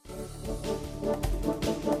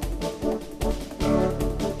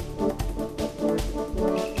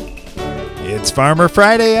It's Farmer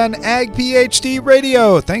Friday on Ag PhD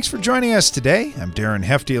Radio. Thanks for joining us today. I'm Darren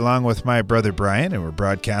Hefty along with my brother Brian, and we're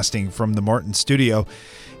broadcasting from the Morton studio.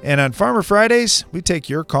 And on Farmer Fridays, we take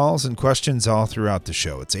your calls and questions all throughout the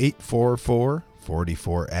show. It's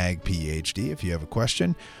 844-44-AG-PhD if you have a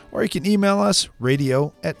question, or you can email us,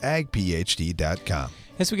 radio@agphd.com.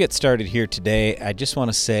 As we get started here today, I just want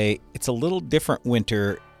to say it's a little different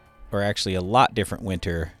winter, or actually a lot different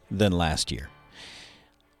winter than last year.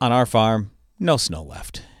 On our farm, no snow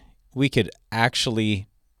left. We could actually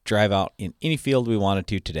drive out in any field we wanted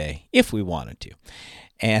to today, if we wanted to.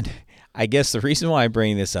 And I guess the reason why I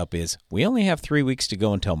bring this up is we only have 3 weeks to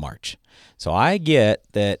go until March. So I get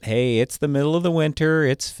that, hey, it's the middle of the winter,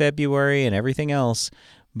 it's February and everything else,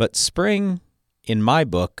 but spring, in my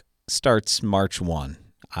book, starts March 1.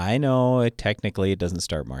 I know technically it doesn't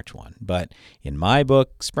start March 1, but in my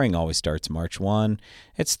book, spring always starts March 1.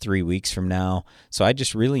 It's 3 weeks from now. So I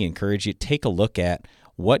just really encourage you to take a look at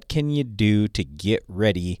what can you do to get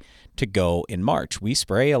ready to go in March. We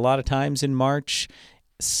spray a lot of times in March.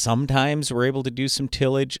 Sometimes we're able to do some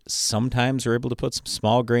tillage. Sometimes we're able to put some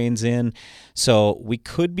small grains in. So we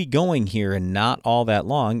could be going here and not all that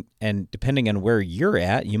long. And depending on where you're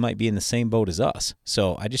at, you might be in the same boat as us.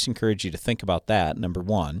 So I just encourage you to think about that, number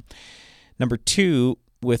one. Number two,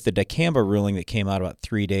 with the dicamba ruling that came out about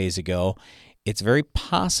 3 days ago, it's very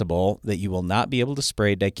possible that you will not be able to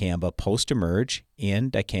spray dicamba post-emerge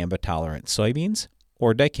in dicamba-tolerant soybeans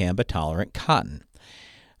or dicamba-tolerant cotton.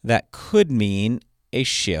 That could mean a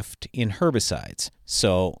shift in herbicides.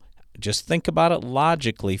 So just think about it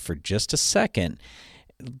logically for just a second.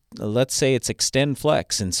 Let's say it's Extend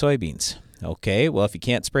Flex in soybeans. Okay, well, if you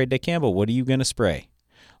can't spray dicamba, what are you going to spray?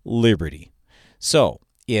 Liberty. So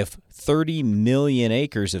if 30 million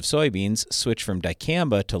acres of soybeans switch from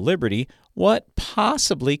dicamba to Liberty, what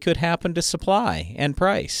possibly could happen to supply and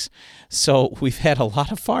price? So we've had a lot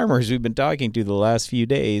of farmers we've been talking to the last few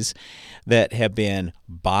days that have been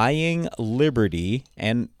buying Liberty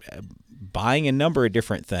and buying a number of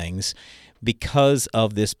different things because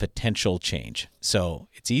of this potential change. So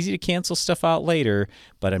it's easy to cancel stuff out later,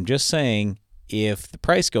 but I'm just saying, if the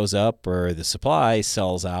price goes up or the supply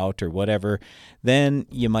sells out or whatever, then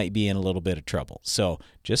you might be in a little bit of trouble. So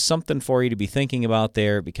just something for you to be thinking about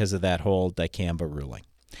there because of that whole dicamba ruling.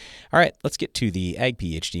 All right, let's get to the Ag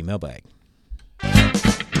PhD mailbag.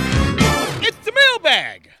 It's the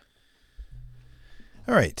mailbag!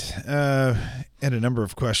 All right. Had a number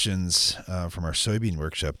of questions from our soybean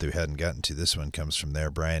workshop that we hadn't gotten to. This one comes from there.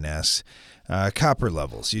 Brian asks, copper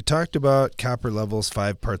levels. You talked about copper levels,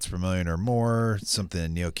 5 parts per million or more,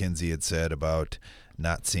 something Neil Kinsey had said about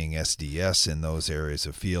not seeing SDS in those areas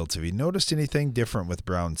of fields. Have you noticed anything different with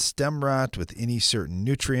brown stem rot, with any certain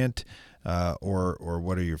nutrient, or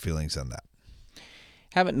what are your feelings on that?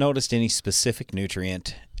 Haven't noticed any specific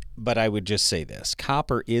nutrient, but I would just say this.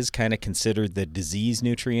 Copper is kind of considered the disease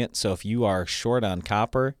nutrient, so if you are short on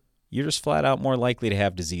copper, you're just flat out more likely to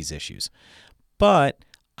have disease issues. But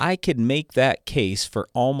I could make that case for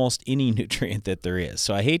almost any nutrient that there is.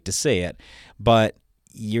 So I hate to say it, but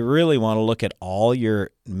you really want to look at all your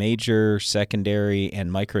major, secondary,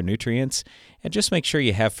 and micronutrients and just make sure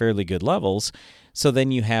you have fairly good levels, so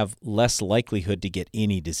then you have less likelihood to get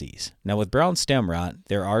any disease. Now with brown stem rot,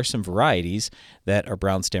 there are some varieties that are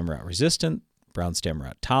brown stem rot resistant, brown stem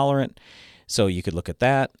rot tolerant, so you could look at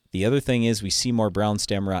that. The other thing is we see more brown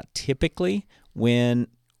stem rot typically when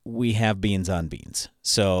we have beans on beans.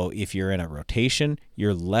 So if you're in a rotation,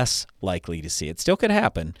 you're less likely to see it. Still could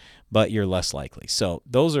happen, but you're less likely. So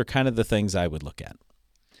those are kind of the things I would look at.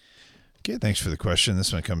 Okay, thanks for the question.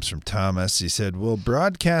 This one comes from Thomas. He said, will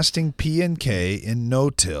broadcasting P&K in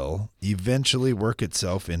no-till eventually work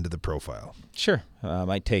itself into the profile? Sure.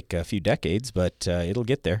 Might take a few decades, but it'll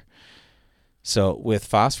get there. So with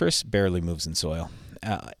phosphorus, barely moves in soil.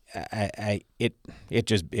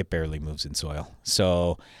 It barely moves in soil.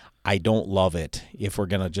 So I don't love it if we're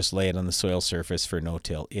going to just lay it on the soil surface for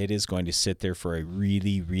no-till. It is going to sit there for a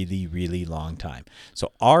really, really, really long time.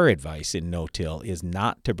 So our advice in no-till is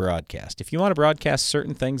not to broadcast. If you want to broadcast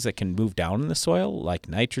certain things that can move down in the soil, like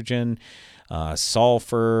nitrogen,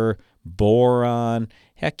 sulfur, boron,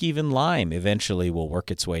 heck, even lime eventually will work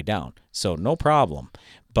its way down. So no problem.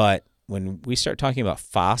 But when we start talking about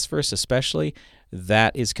phosphorus especially,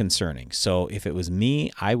 that is concerning. So if it was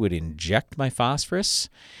me, I would inject my phosphorus.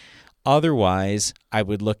 Otherwise, I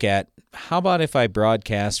would look at, how about if I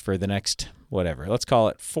broadcast for the next, whatever, let's call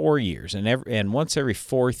it 4 years, and once every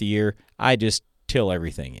 4th year, I just till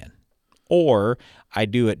everything in. Or I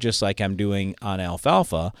do it just like I'm doing on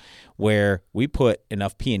alfalfa, where we put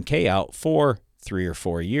enough P and K out for 3 or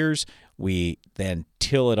 4 years. We then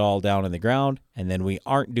till it all down in the ground, and then we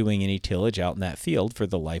aren't doing any tillage out in that field for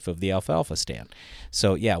the life of the alfalfa stand.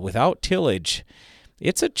 So yeah, without tillage,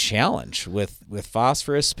 it's a challenge with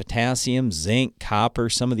phosphorus, potassium, zinc, copper,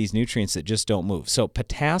 some of these nutrients that just don't move. So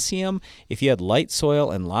potassium, if you had light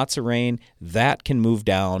soil and lots of rain, that can move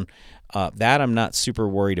down. That I'm not super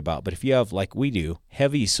worried about. But if you have, like we do,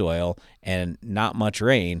 heavy soil and not much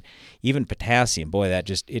rain, even potassium, boy,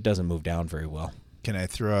 it doesn't move down very well. Can I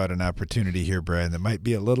throw out an opportunity here, Brian, that might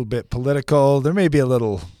be a little bit political? There may be a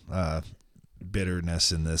little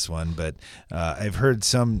bitterness in this one, but I've heard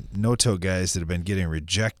some no-till guys that have been getting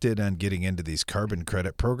rejected on getting into these carbon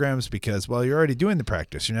credit programs because, well, you're already doing the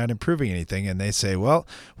practice. You're not improving anything. And they say, well,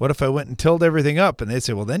 what if I went and tilled everything up? And they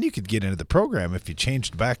say, well, then you could get into the program if you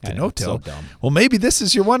changed back to no-till. So dumb. Well, maybe this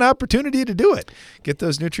is your one opportunity to do it. Get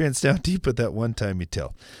those nutrients down deep with that one time you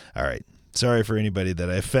till. All right. Sorry for anybody that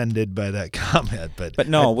I offended by that comment, but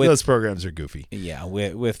no, those programs are goofy. Yeah,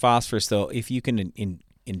 with phosphorus, though, if you can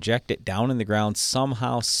inject it down in the ground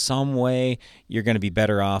somehow, some way, you're going to be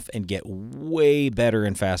better off and get way better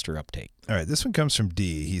and faster uptake. All right, this one comes from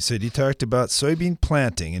D. He said he talked about soybean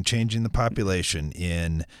planting and changing the population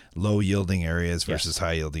in low-yielding areas versus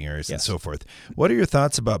high-yielding areas and so forth. What are your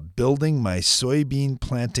thoughts about building my soybean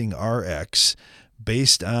planting RX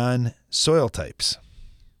based on soil types?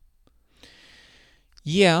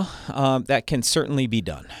 Yeah, that can certainly be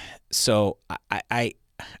done. So I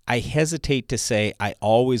hesitate to say I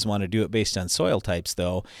always want to do it based on soil types,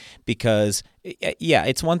 though, because,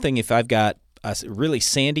 it's one thing if I've got a really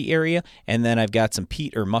sandy area and then I've got some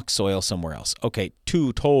peat or muck soil somewhere else. Okay,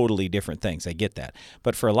 two totally different things. I get that.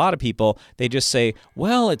 But for a lot of people, they just say,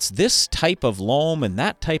 well, it's this type of loam and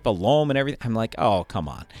that type of loam and everything. I'm like, oh, come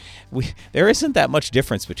on. There isn't that much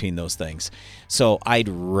difference between those things. So I'd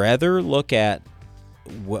rather look at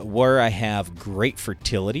where I have great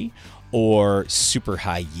fertility or super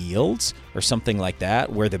high yields or something like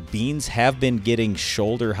that, where the beans have been getting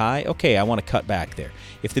shoulder high. Okay, I want to cut back there.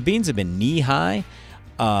 If the beans have been knee high,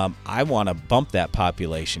 I want to bump that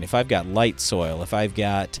population. If I've got light soil, if I've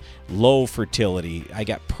got low fertility, I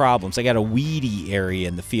got problems, I got a weedy area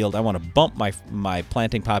in the field, I want to bump my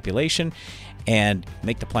planting population and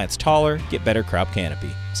make the plants taller, get better crop canopy.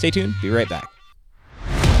 Stay tuned, be right back.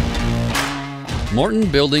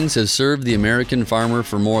 Morton Buildings has served the American farmer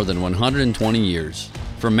for more than 120 years.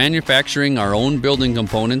 From manufacturing our own building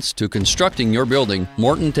components to constructing your building,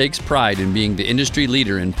 Morton takes pride in being the industry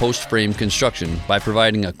leader in post-frame construction by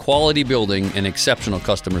providing a quality building and exceptional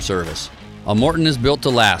customer service. A Morton is built to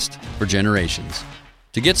last for generations.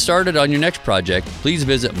 To get started on your next project, please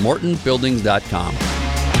visit mortonbuildings.com.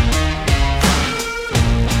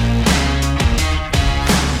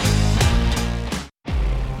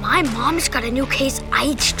 My mom's got a new Case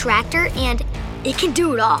IH tractor and it can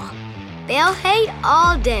do it all. Bale hay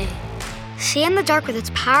all day. See in the dark with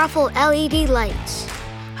its powerful LED lights.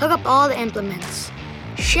 Hook up all the implements.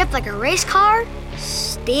 Shift like a race car,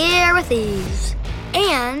 steer with ease.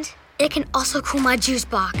 And it can also cool my juice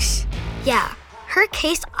box. Yeah, her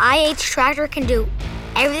Case IH tractor can do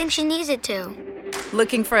everything she needs it to.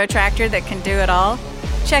 Looking for a tractor that can do it all?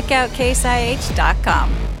 Check out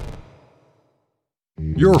caseih.com.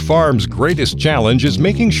 Your farm's greatest challenge is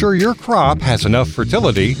making sure your crop has enough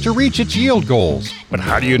fertility to reach its yield goals. But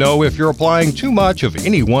how do you know if you're applying too much of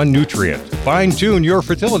any one nutrient? Fine-tune your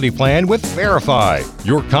fertility plan with Verify.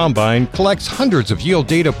 Your combine collects hundreds of yield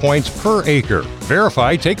data points per acre.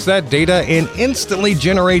 Verify takes that data and instantly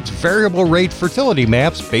generates variable rate fertility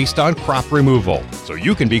maps based on crop removal, so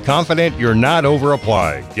you can be confident you're not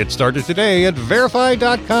over-applying. Get started today at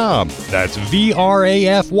Verify.com. That's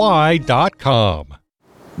VRAFY.com.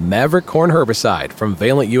 Maverick Corn Herbicide from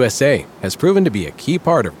Valent USA has proven to be a key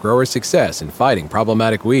part of growers' success in fighting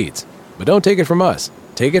problematic weeds. But don't take it from us.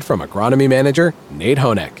 Take it from agronomy manager Nate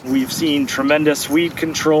Honeck. We've seen tremendous weed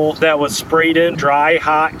control that was sprayed in dry,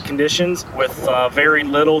 hot conditions with very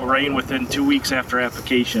little rain within 2 weeks after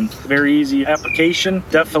application. Very easy application.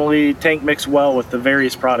 Definitely tank mix well with the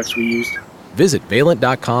various products we used. Visit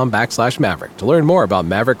valent.com/Maverick to learn more about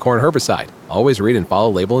Maverick Corn Herbicide. Always read and follow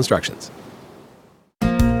label instructions.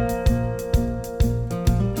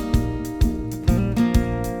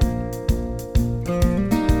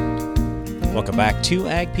 Welcome back to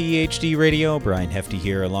Ag PhD Radio. Brian Hefty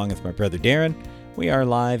here along with my brother Darren. We are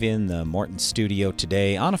live in the Morton studio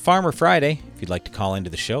today on a Farmer Friday. If you'd like to call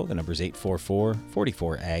into the show, the number is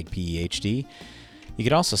 844-44-AG-PHD. You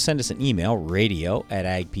could also send us an email,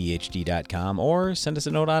 radio@agphd.com, or send us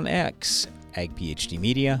a note on X, Ag PhD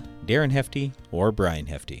Media, Darren Hefty, or Brian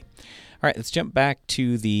Hefty. All right, let's jump back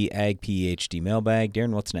to the Ag PhD mailbag.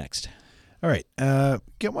 Darren, what's next? All right.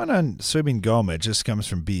 Get one on soybean gall midge. This comes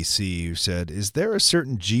from BC, who said, is there a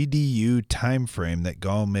certain GDU time frame that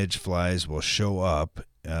gall midge flies will show up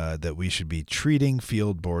that we should be treating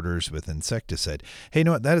field borders with insecticide? Hey, you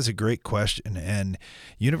know what? That is a great question. And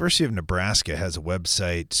University of Nebraska has a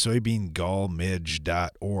website,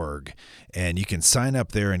 soybeangallmidge.org, and you can sign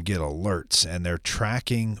up there and get alerts, and they're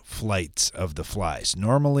tracking flights of the flies.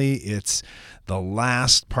 Normally, it's the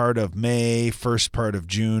last part of May, first part of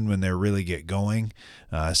June when they really get going.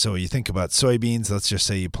 So you think about soybeans. Let's just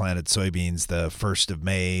say you planted soybeans the 1st of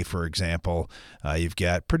May, for example. You've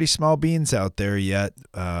got pretty small beans out there yet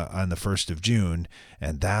on the 1st of June,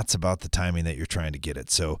 and that's about the timing that you're trying to get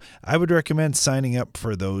it. So I would recommend signing up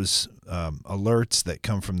for those alerts that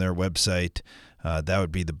come from their website. That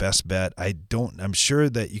would be the best bet. I'm sure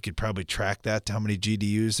that you could probably track that to how many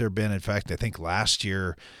GDUs there have been. In fact, I think last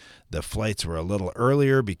year the flights were a little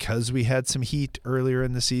earlier because we had some heat earlier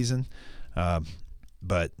in the season.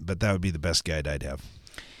 But that would be the best guide I'd have.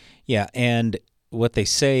 Yeah, and what they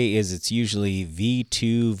say is it's usually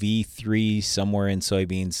V2, V3, somewhere in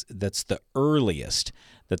soybeans. That's the earliest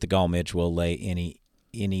that the gall midge will lay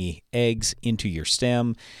any eggs into your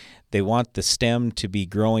stem. They want the stem to be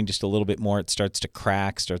growing just a little bit more. It starts to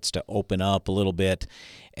crack, starts to open up a little bit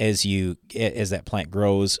as that plant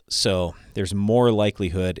grows. So there's more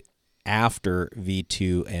likelihood after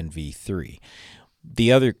V2 and V3.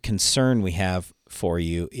 The other concern we have for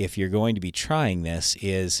you, if you're going to be trying this,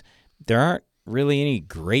 is there aren't really any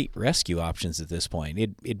great rescue options at this point.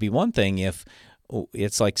 It'd be one thing if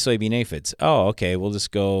it's like soybean aphids. Oh, okay, we'll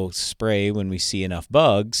just go spray when we see enough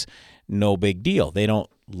bugs. No big deal. They don't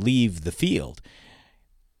leave the field.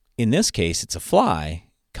 In this case, it's a fly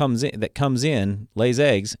that comes in, lays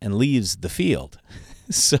eggs, and leaves the field.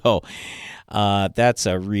 So that's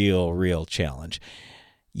a real challenge.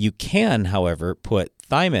 You can, however, put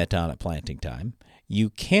Thimet on at planting time. You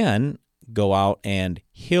can go out and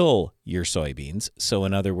hill your soybeans. So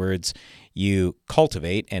in other words, you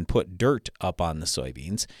cultivate and put dirt up on the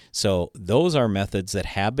soybeans. So those are methods that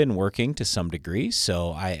have been working to some degree.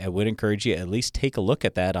 So I would encourage you at least take a look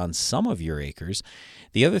at that on some of your acres.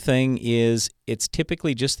 The other thing is it's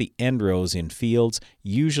typically just the end rows in fields,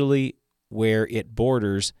 usually where it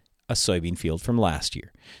borders a soybean field from last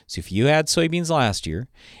year. So if you had soybeans last year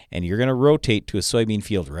and you're going to rotate to a soybean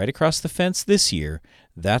field right across the fence this year,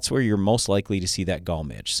 that's where you're most likely to see that gall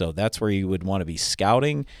midge. So that's where you would want to be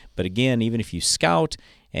scouting. But again, even if you scout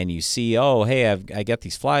and you see, oh, hey, I got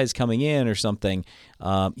these flies coming in or something,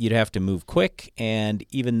 you'd have to move quick. And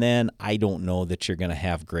even then, I don't know that you're going to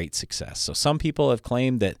have great success. So some people have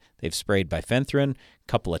claimed that they've sprayed bifenthrin a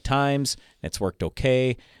couple of times. It's worked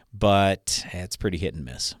okay, but it's pretty hit and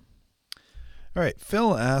miss. All right,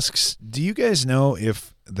 Phil asks, do you guys know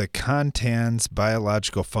if the Contans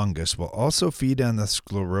biological fungus will also feed on the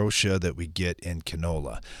sclerotia that we get in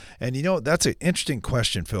canola? And you know, that's an interesting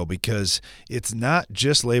question, Phil, because it's not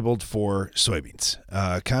just labeled for soybeans.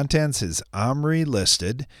 Contans is OMRI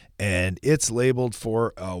listed, and it's labeled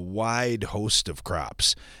for a wide host of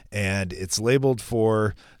crops. And it's labeled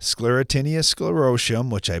for Sclerotinia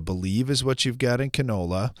sclerosum, which I believe is what you've got in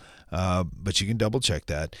canola. But you can double check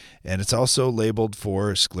that. And it's also labeled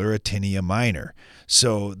for Sclerotinia minor.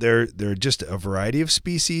 So they're just a variety of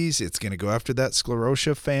species. It's going to go after that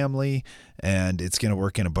Sclerotia family, and it's going to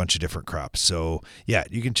work in a bunch of different crops. So yeah,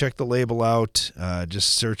 you can check the label out.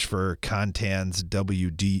 Just search for Contans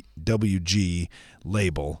WG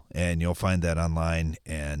label, and you'll find that online.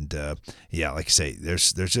 And yeah, like I say,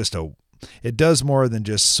 there's just it does more than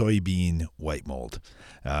just soybean white mold.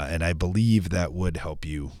 And I believe that would help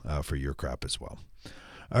you for your crop as well.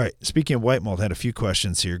 All right, speaking of white mold, I had a few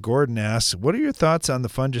questions here. Gordon asks, what are your thoughts on the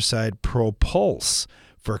fungicide Propulse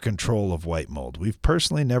for control of white mold? We've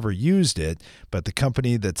personally never used it, but the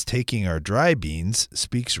company that's taking our dry beans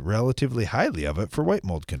speaks relatively highly of it for white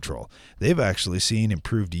mold control. They've actually seen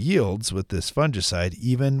improved yields with this fungicide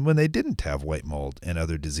even when they didn't have white mold and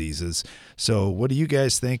other diseases. So what do you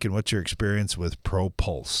guys think, and what's your experience with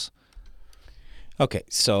Propulse? Okay,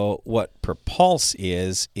 so what Propulse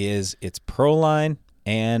is it's Proline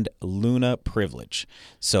and Luna Privilege.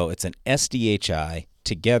 So it's an SDHI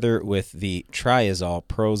together with the Triazole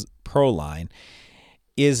Proline.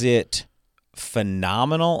 Is it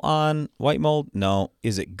phenomenal on white mold? No.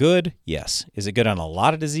 Is it good? Yes. Is it good on a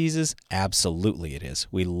lot of diseases? Absolutely it is.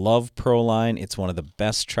 We love Proline. It's one of the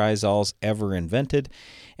best triazoles ever invented.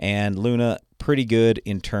 And Luna, pretty good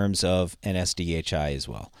in terms of an SDHI as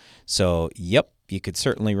well. So, yep. You could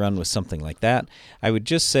certainly run with something like that. I would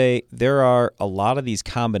just say there are a lot of these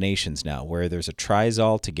combinations now where there's a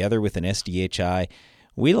triazole together with an SDHI.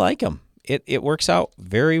 We like them. it works out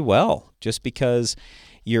very well just because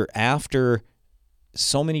you're after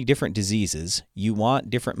so many different diseases. You want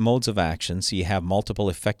different modes of action, so you have multiple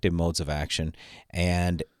effective modes of action.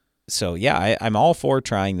 And so, yeah, I'm all for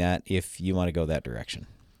trying that if you want to go that direction.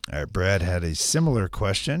 All right, Brad had a similar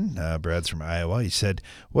question. Brad's from Iowa. He said,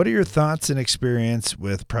 what are your thoughts and experience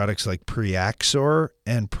with products like Preaxor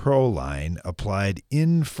and Proline applied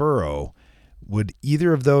in furrow? Would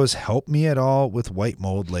either of those help me at all with white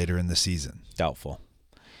mold later in the season? Doubtful.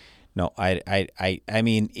 No, I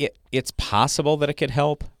mean, it's possible that it could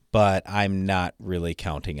help, but I'm not really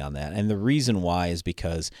counting on that. And the reason why is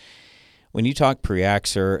because when you talk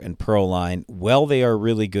Preaxor and Proline, well, they are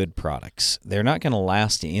really good products. They're not going to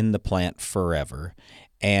last in the plant forever.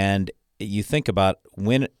 And you think about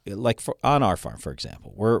when, like on our farm, for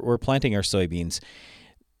example, we're planting our soybeans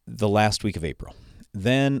the last week of April.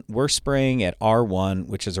 Then we're spraying at R1,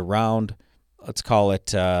 which is around, let's call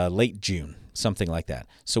it late June, something like that.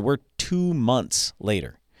 So we're 2 months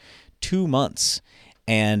later. 2 months.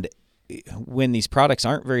 And when these products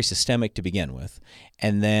aren't very systemic to begin with,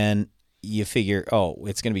 and then you figure, oh,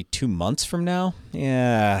 it's going to be 2 months from now?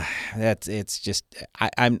 Yeah, it's just,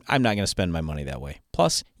 I'm not going to spend my money that way.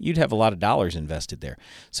 Plus, you'd have a lot of dollars invested there.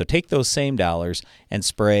 So take those same dollars and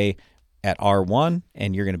spray at R1,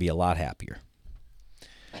 and you're going to be a lot happier.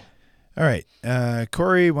 All right.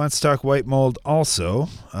 Corey wants to talk white mold also,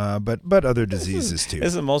 but other diseases too. This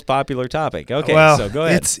is the most popular topic. Okay, well, so go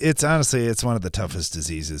ahead. It's honestly, it's one of the toughest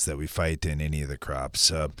diseases that we fight in any of the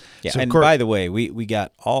crops. Yeah, so and by the way, we've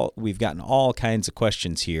gotten all kinds of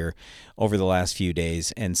questions here over the last few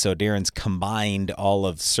days, and so Darren's combined all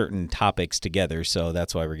of certain topics together, so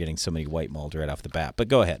that's why we're getting so many white mold right off the bat. But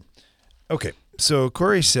go ahead. Okay, so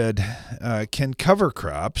Corey said, can cover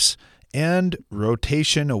crops and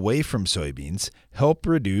rotation away from soybeans help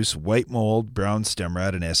reduce white mold, brown stem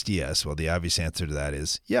rot, and SDS? Well, the obvious answer to that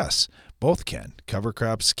is yes, both can. Cover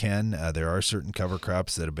crops can. There are certain cover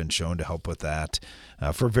crops that have been shown to help with that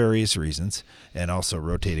for various reasons, and also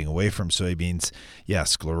rotating away from soybeans.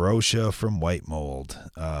 Yes, sclerotia from white mold,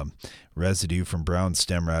 residue from brown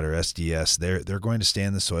stem rot or SDS, they're going to stay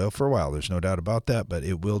in the soil for a while. There's no doubt about that, but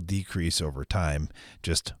it will decrease over time,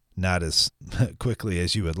 just not as quickly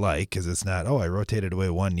as you would like, because it's not, I rotated away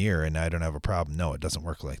 1 year and I don't have a problem. No, it doesn't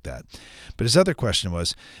work like that. But his other question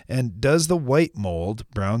was, and does the white mold,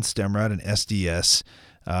 brown stem rot, and SDS,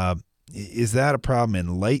 is that a problem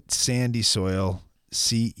in light sandy soil,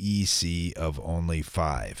 CEC of only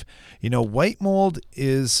 5? White mold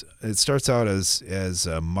it starts out as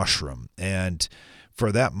a mushroom, and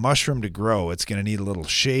for that mushroom to grow, it's going to need a little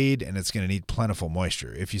shade and it's going to need plentiful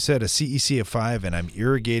moisture. If you said a CEC of 5 and I'm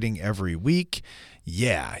irrigating every week,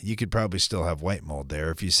 yeah, you could probably still have white mold there.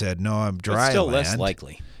 If you said, no, I'm dry, it's still less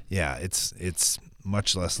likely. Yeah, it's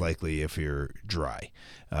much less likely if you're dry.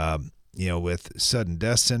 With sudden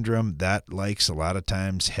death syndrome, that likes a lot of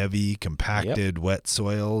times heavy, compacted, wet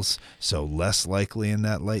soils, so less likely in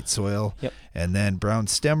that light soil. Yep. And then brown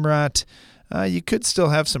stem rot, you could still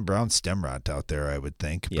have some brown stem rot out there, I would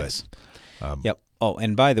think. Yes. But, yep. Oh,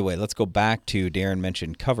 and by the way, let's go back to Darren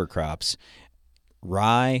mentioned cover crops.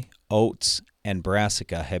 Rye, oats, and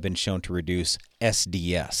brassica have been shown to reduce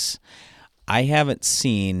SDS. I haven't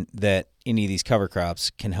seen that any of these cover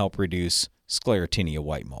crops can help reduce Sclerotinia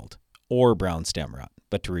white mold or brown stem rot.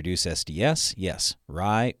 But to reduce SDS, yes,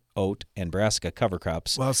 rye, oat, and brassica cover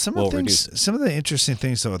crops will reduce it. Some of the interesting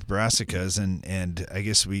things though with brassicas, and I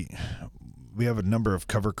guess we have a number of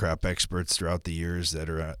cover crop experts throughout the years that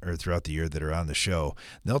are on the show.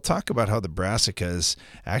 They'll talk about how the brassicas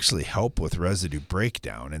actually help with residue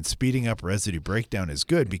breakdown, and speeding up residue breakdown is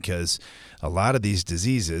good because a lot of these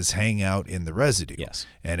diseases hang out in the residue. Yes.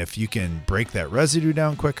 And if you can break that residue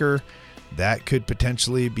down quicker, that could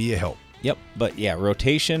potentially be a help. Yep, but yeah,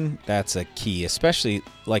 rotation, that's a key, especially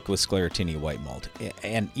like with Sclerotinia white mold.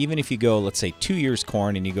 And even if you go, let's say 2 years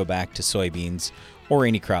corn and you go back to soybeans or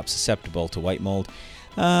any crop susceptible to white mold,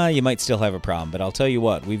 you might still have a problem. But I'll tell you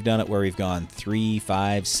what, we've done it where we've gone 3,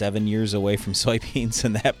 5, 7 years away from soybeans,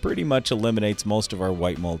 and that pretty much eliminates most of our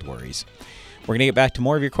white mold worries. We're going to get back to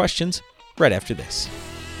more of your questions right after this.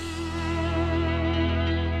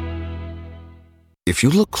 If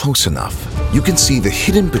you look close enough, you can see the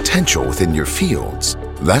hidden potential within your fields.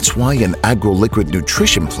 That's why an AgroLiquid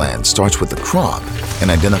nutrition plan starts with the crop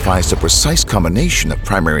and identifies the precise combination of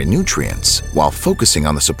primary nutrients while focusing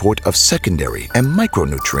on the support of secondary and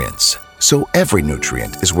micronutrients. So every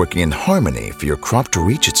nutrient is working in harmony for your crop to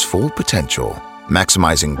reach its full potential,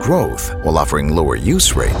 maximizing growth while offering lower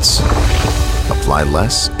use rates. Apply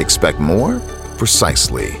less, expect more?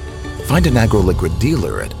 Precisely. Find an AgroLiquid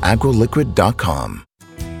dealer at agroliquid.com.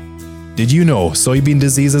 Did you know soybean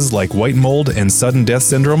diseases like white mold and sudden death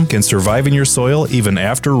syndrome can survive in your soil even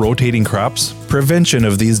after rotating crops? Prevention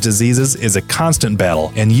of these diseases is a constant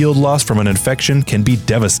battle, and yield loss from an infection can be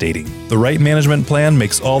devastating. The right management plan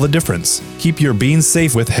makes all the difference. Keep your beans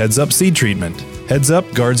safe with Heads Up seed treatment. Heads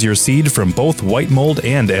Up guards your seed from both white mold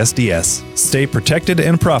and SDS. Stay protected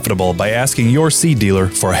and profitable by asking your seed dealer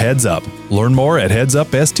for Heads Up. Learn more at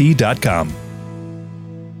headsupst.com.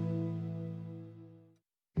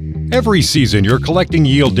 Every season, you're collecting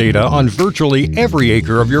yield data on virtually every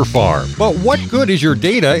acre of your farm. But what good is your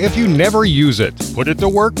data if you never use it? Put it to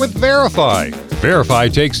work with Verify. Verify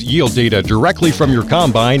takes yield data directly from your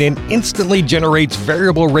combine and instantly generates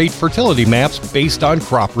variable rate fertility maps based on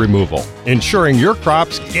crop removal, ensuring your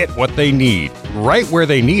crops get what they need, right where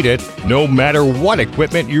they need it, no matter what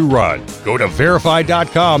equipment you run. Go to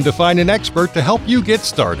Verify.com to find an expert to help you get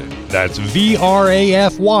started. That's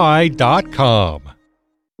VRAFY.com.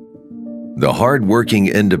 The hard-working,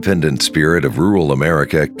 independent spirit of rural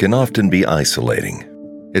America can often be isolating.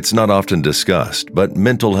 It's not often discussed, but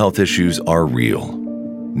mental health issues are real.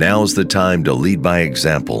 Now's the time to lead by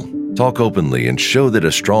example, talk openly, and show that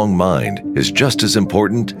a strong mind is just as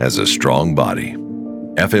important as a strong body.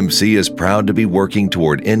 FMC is proud to be working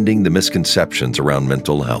toward ending the misconceptions around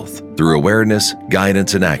mental health through awareness,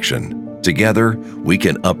 guidance, and action. Together, we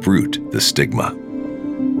can uproot the stigma.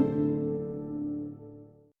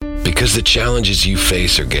 Because the challenges you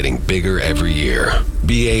face are getting bigger every year,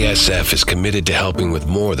 BASF is committed to helping with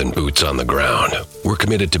more than boots on the ground. We're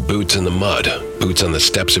committed to boots in the mud, boots on the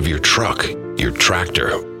steps of your truck, your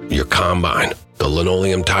tractor, your combine, the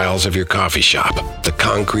linoleum tiles of your coffee shop, the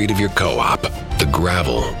concrete of your co-op, the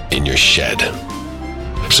gravel in your shed.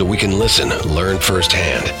 So we can listen, learn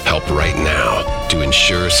firsthand, help right now to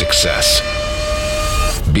ensure success.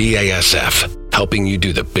 BASF, helping you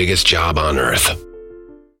do the biggest job on earth.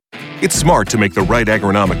 It's smart to make the right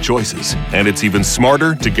agronomic choices, and it's even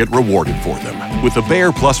smarter to get rewarded for them. With the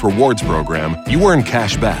Bayer Plus Rewards program, you earn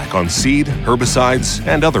cash back on seed, herbicides,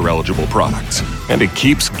 and other eligible products. And it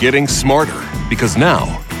keeps getting smarter, because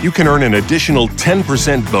now you can earn an additional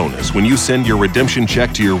 10% bonus when you send your redemption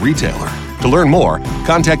check to your retailer. To learn more,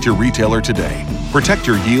 contact your retailer today. Protect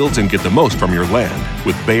your yields and get the most from your land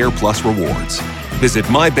with Bayer Plus Rewards. Visit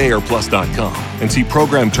mybayerplus.com and see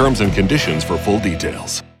program terms and conditions for full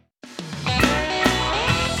details.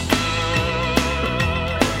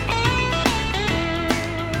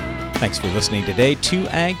 Thanks for listening today to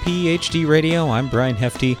Ag PhD Radio. I'm Brian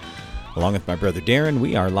Hefty, along with my brother Darren.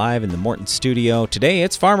 We are live in the Morton studio. Today,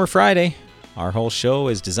 it's Farmer Friday. Our whole show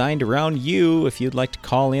is designed around you. If you'd like to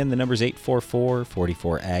call in, the number's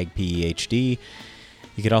 844-44-AG-PHD.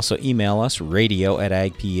 You could also email us,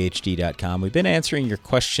 radio@agphd.com. We've been answering your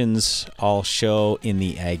questions all show in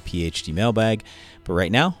the Ag PhD mailbag. But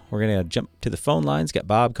right now, we're going to jump to the phone lines. Got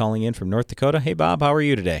Bob calling in from North Dakota. Hey, Bob, how are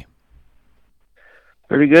you today?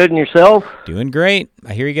 Pretty good, and yourself? Doing great.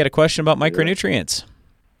 I hear you got a question about micronutrients.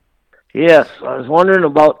 Yes, I was wondering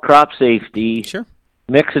about crop safety. Sure.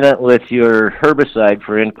 Mixing it with your herbicide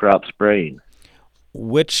for in-crop spraying.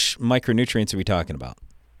 Which micronutrients are we talking about?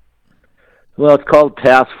 Well, it's called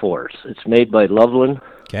Task Force. It's made by Loveland.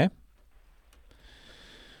 Okay.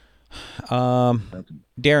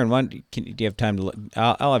 Darren, do you have time to look?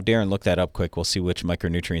 I'll have Darren look that up quick. We'll see which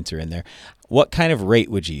micronutrients are in there. What kind of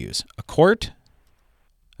rate would you use? A quart?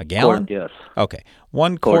 A gallon? Quart, yes. Okay.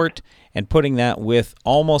 One quart, and putting that with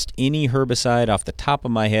almost any herbicide off the top of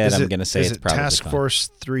my head, I'm going to say it's probably fine. Is it Task Force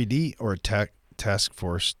 3D or Task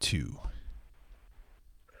Force 2?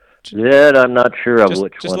 That I'm not sure of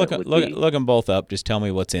which one it would be. Look them both up. Just tell me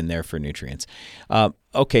what's in there for nutrients.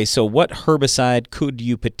 Okay, so what herbicide could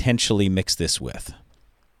you potentially mix this with?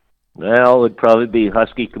 Well, it would probably be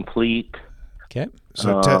Husky Complete. Okay.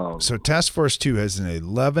 So Task Force 2 has an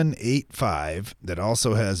 11-8-5 that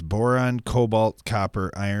also has boron, cobalt, copper,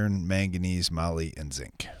 iron, manganese, moly, and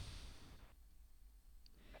zinc.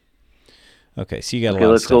 Okay, so you got a lot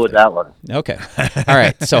of let's stuff go with there. that one. Okay. All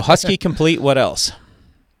right, so Husky Complete, what else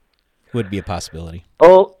would be a possibility?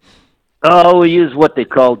 We use what they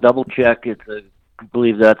call Double Check. I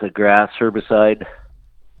believe that's a grass herbicide.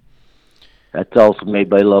 That's also made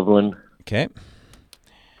by Loveland. Okay.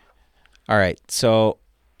 All right, so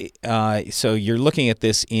you're looking at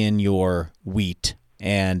this in your wheat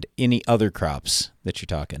and any other crops that you're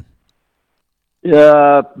talking?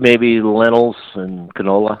 Maybe lentils and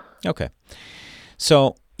canola. Okay.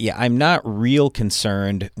 So, yeah, I'm not real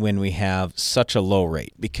concerned when we have such a low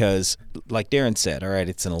rate because, like Darren said, all right,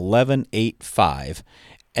 it's an 11-8-5,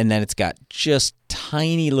 and then it's got just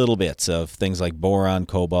tiny little bits of things like boron,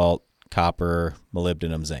 cobalt, copper,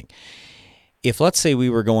 molybdenum, zinc. If, let's say, we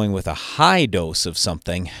were going with a high dose of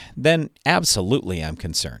something, then absolutely I'm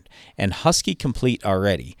concerned. And Husky Complete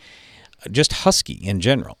already, just Husky in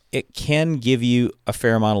general, it can give you a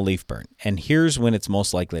fair amount of leaf burn. And here's when it's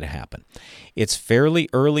most likely to happen. It's fairly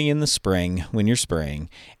early in the spring when you're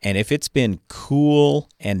spraying, and if it's been cool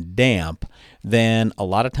and damp, then a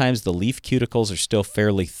lot of times the leaf cuticles are still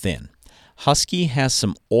fairly thin. Husky has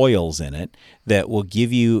some oils in it that will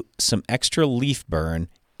give you some extra leaf burn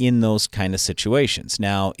in those kind of situations.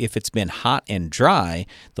 Now, if it's been hot and dry,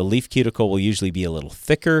 the leaf cuticle will usually be a little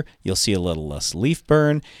thicker. You'll see a little less leaf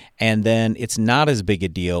burn, and then it's not as big a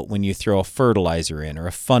deal when you throw a fertilizer in or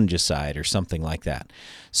a fungicide or something like that.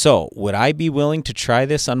 So, would I be willing to try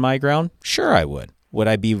this on my ground? Sure, I would. Would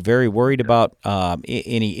I be very worried about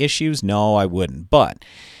any issues? No, I wouldn't. But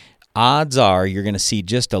odds are you're going to see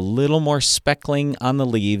just a little more speckling on the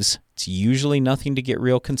leaves. It's usually nothing to get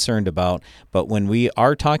real concerned about, but when we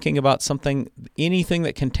are talking about anything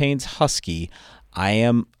that contains Husky,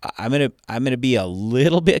 I'm gonna be a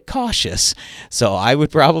little bit cautious. So I would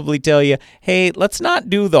probably tell you, hey, let's not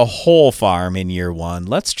do the whole farm in year one.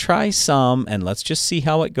 Let's try some and let's just see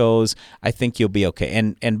how it goes. I think you'll be okay.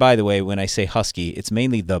 And by the way, when I say Husky, it's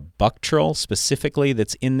mainly the Buctril specifically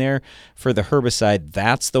that's in there for the herbicide.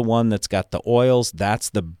 That's the one that's got the oils. That's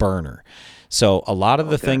the burner. So a lot of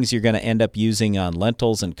the things you're going to end up using on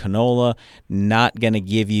lentils and canola, not going to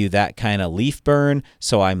give you that kind of leaf burn.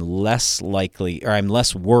 So I'm less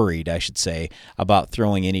worried, I should say, about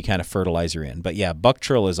throwing any kind of fertilizer in. But yeah,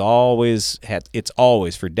 Buctril is always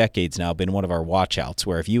for decades now been one of our watchouts,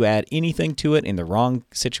 where if you add anything to it in the wrong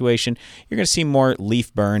situation, you're going to see more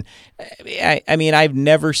leaf burn. I mean, I've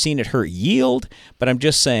never seen it hurt yield, but I'm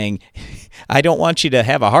just saying, I don't want you to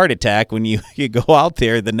have a heart attack when you go out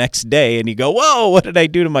there the next day and you go, whoa, what did I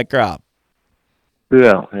do to my crop?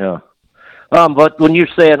 Yeah. But when you're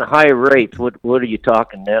saying high rates, what are you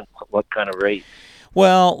talking then? What kind of rate?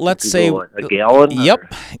 Well, let's say a gallon.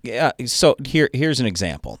 Yep. Yeah. So here's an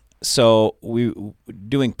example. So we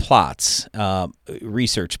doing plots,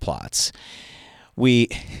 research plots. We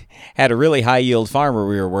had a really high yield farmer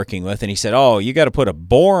we were working with, and he said, "Oh, you got to put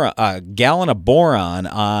a gallon of boron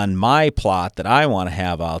on my plot that I want to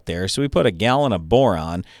have out there." So we put a gallon of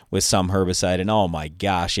boron with some herbicide, and oh my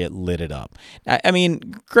gosh, it lit it up. I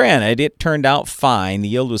mean, granted, it turned out fine. The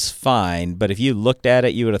yield was fine, but if you looked at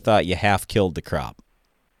it, you would have thought you half killed the crop.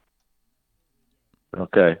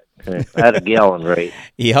 Okay. At a gallon rate.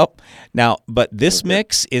 Yep. Now, but this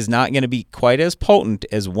mix is not going to be quite as potent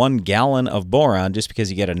as 1 gallon of boron, just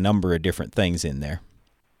because you get a number of different things in there.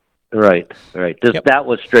 Right. That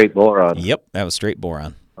was straight boron. Yep, that was straight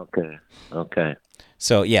boron. Okay.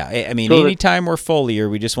 So, yeah, I mean, anytime we're foliar,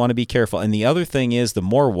 we just want to be careful. And the other thing is, the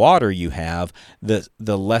more water you have, the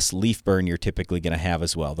less leaf burn you're typically going to have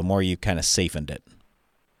as well, the more you kind of safened it.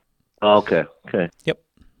 Okay. Yep.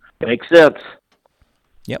 Makes sense.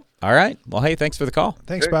 Yep. All right. Well, hey, thanks for the call.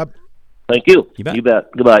 Thanks, Bob. Thank you. You bet. You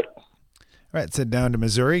bet. Goodbye. All right, let's head down to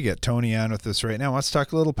Missouri. Get Tony on with us right now. Let's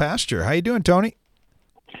talk a little pasture. How you doing, Tony?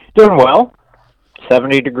 Doing well.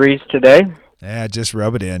 70 degrees today. Yeah, just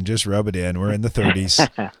rub it in. We're in the 30s.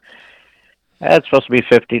 It's supposed to be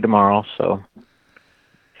 50 tomorrow, so.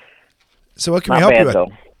 So what can we help you with?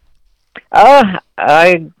 Though.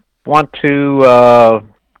 I want to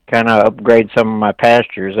kind of upgrade some of my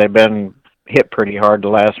pastures. They've been hit pretty hard the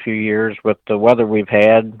last few years with the weather we've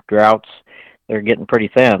had, droughts. They're getting pretty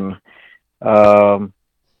thin. Wanted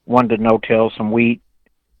to no-till some wheat,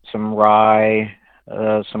 some rye,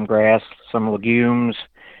 some grass, some legumes,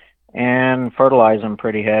 and fertilize them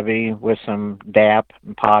pretty heavy with some DAP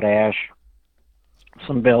and potash,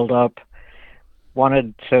 some buildup.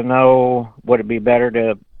 Wanted to know, would it be better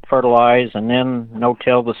to fertilize and then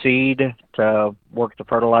no-till the seed to work the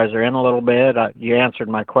fertilizer in a little bit? You answered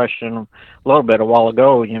my question a little bit a while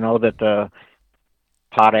ago, that the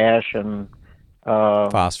potash and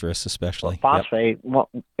phosphorus especially. Phosphate,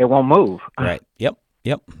 it won't move. Right.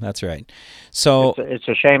 Yep, that's right. So it's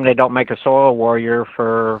a shame they don't make a soil warrior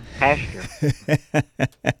for pasture.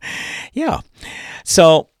 Yeah.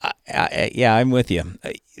 So, I'm with you.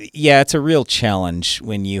 Yeah, it's a real challenge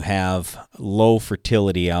when you have low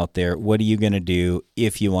fertility out there. What are you going to do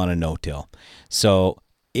if you want to no-till? So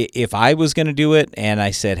if I was going to do it and I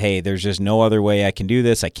said, hey, there's just no other way I can do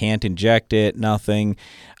this, I can't inject it, nothing,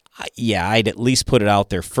 I'd at least put it out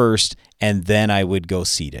there first, and then I would go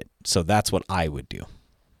seed it. So that's what I would do.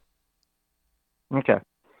 Okay.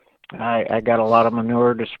 I got a lot of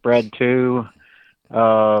manure to spread too.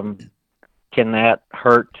 Can that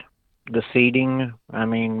hurt the seeding? I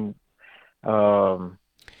mean,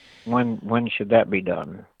 when should that be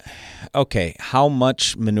done? Okay, how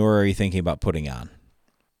much manure are you thinking about putting on?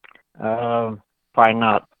 Probably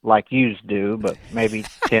not like yous do, but maybe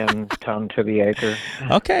 10 ton to the acre.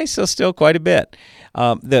 Okay, so still quite a bit.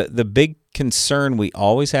 The big concern we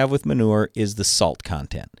always have with manure is the salt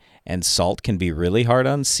content. And salt can be really hard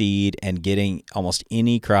on seed and getting almost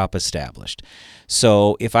any crop established.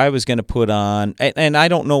 So if I was going to put on, and I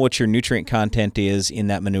don't know what your nutrient content is in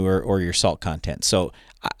that manure or your salt content, so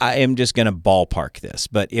I am just going to ballpark this.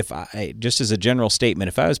 But if I, just as a general statement,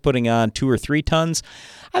 if I was putting on 2 or 3 tons,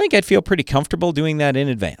 I think I'd feel pretty comfortable doing that in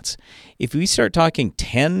advance. If we start talking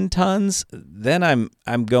 10 tons, then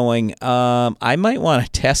I'm going, I might want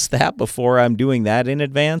to test that before I'm doing that in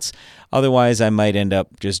advance. Otherwise, I might end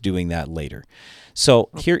up just doing that later. So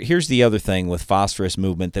here's the other thing with phosphorus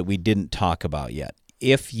movement that we didn't talk about yet.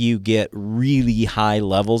 If you get really high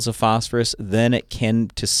levels of phosphorus, then it can,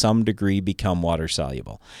 to some degree, become water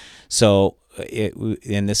soluble. So,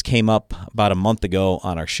 and this came up about a month ago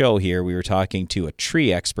on our show here. We were talking to a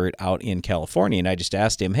tree expert out in California, and I just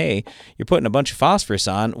asked him, hey, you're putting a bunch of phosphorus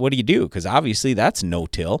on. What do you do? Because obviously that's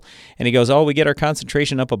no-till. And he goes, oh, we get our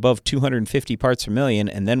concentration up above 250 parts per million,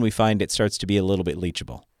 and then we find it starts to be a little bit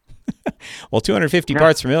leachable. Well, 250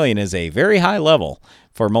 parts per million is a very high level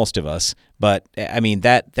for most of us, but I mean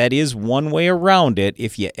that is one way around it.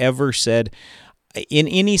 If you ever said, in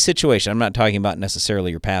any situation, I'm not talking about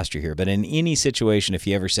necessarily your pasture here, but in any situation, if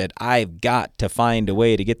you ever said, I've got to find a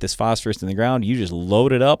way to get this phosphorus in the ground, you just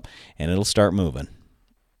load it up and it'll start moving.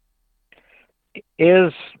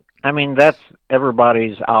 That's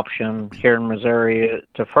everybody's option here in Missouri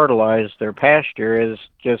to fertilize their pasture is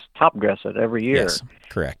just top dress it every year. Yes,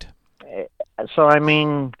 correct. So,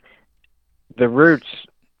 the roots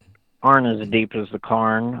aren't as deep as the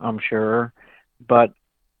corn, I'm sure, but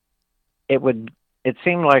it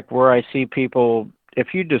seemed like where I see people,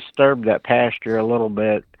 if you disturb that pasture a little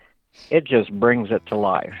bit, it just brings it to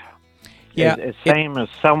life. Yeah. It's same as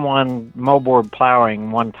someone moldboard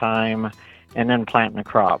plowing one time and then planting a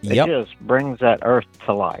crop. Yep. It just brings that earth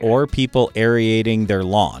to life. Or people aerating their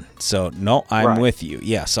lawn. So, no, I'm Right. with you.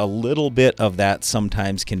 Yes, a little bit of that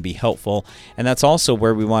sometimes can be helpful. And that's also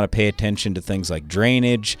where we want to pay attention to things like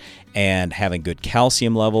drainage and having good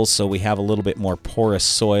calcium levels so we have a little bit more porous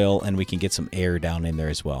soil and we can get some air down in there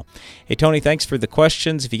as well. Hey, Tony, thanks for the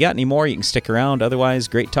questions. If you got any more, you can stick around. Otherwise,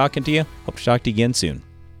 great talking to you. Hope to talk to you again soon.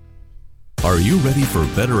 Are you ready for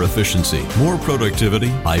better efficiency, more productivity,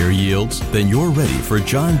 higher yields? Then you're ready for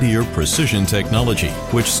John Deere Precision Technology,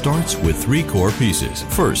 which starts with 3 core pieces.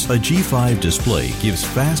 First, a G5 display gives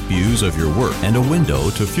fast views of your work and a window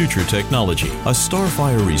to future technology. A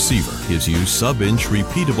Starfire receiver gives you sub-inch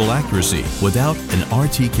repeatable accuracy without an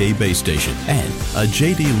RTK base station. And a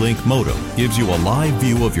JD-Link modem gives you a live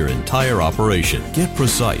view of your entire operation. Get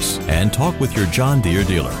precise and talk with your John Deere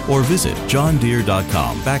dealer or visit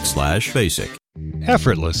johndeere.com/basic.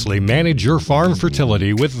 Effortlessly manage your farm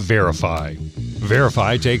fertility with Verify.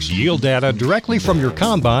 Verify takes yield data directly from your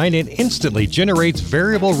combine and instantly generates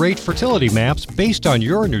variable rate fertility maps based on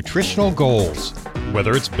your nutritional goals.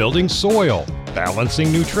 Whether it's building soil,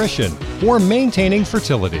 balancing nutrition, or maintaining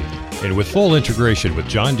fertility. And with full integration with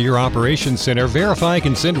John Deere Operations Center, Verify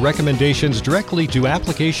can send recommendations directly to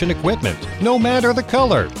application equipment, no matter the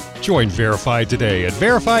color. Join Verify today at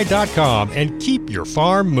verify.com and keep your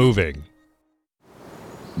farm moving.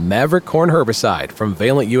 Maverick Corn Herbicide from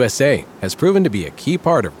Valent USA has proven to be a key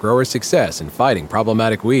part of growers' success in fighting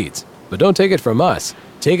problematic weeds. But don't take it from us.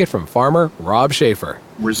 Take it from farmer Rob Schaefer.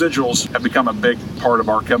 Residuals have become a big part of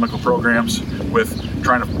our chemical programs with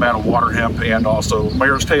trying to battle water hemp, and also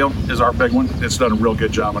mare's tail is our big one. It's done a real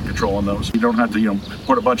good job on controlling those. You don't have to,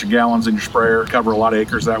 put a bunch of gallons in your sprayer, cover a lot of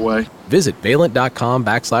acres that way. Visit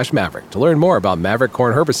valent.com/Maverick to learn more about Maverick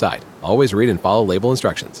Corn Herbicide. Always read and follow label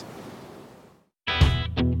instructions.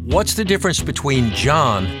 What's the difference between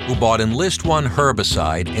John, who bought Enlist One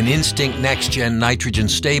herbicide and Instinct Next Gen nitrogen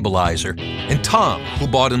stabilizer, and Tom, who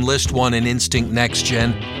bought Enlist One and Instinct Next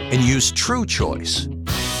Gen and used True Choice?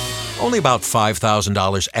 Only about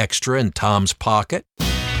 $5,000 extra in Tom's pocket.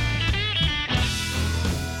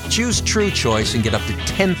 Choose True Choice and get up to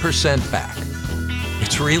 10% back.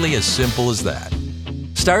 It's really as simple as that.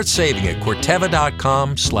 Start saving at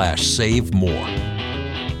Corteva.com/save more.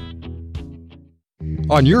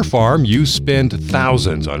 On your farm, you spend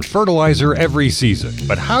thousands on fertilizer every season.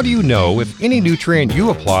 But how do you know if any nutrient you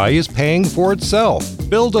apply is paying for itself?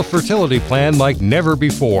 Build a fertility plan like never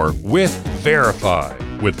before with Verify.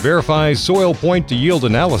 With Verify's soil point to yield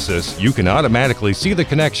analysis, you can automatically see the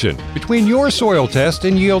connection between your soil test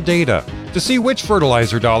and yield data to see which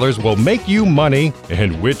fertilizer dollars will make you money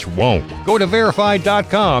and which won't. Go to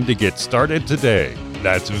verify.com to get started today.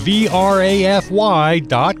 That's VRAFY.com.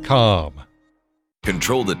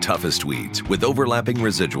 Control the toughest weeds with overlapping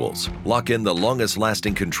residuals. Lock in the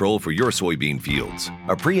longest-lasting control for your soybean fields.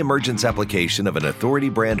 A pre-emergence application of an Authority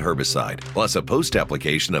brand herbicide plus a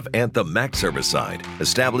post-application of Anthem Max herbicide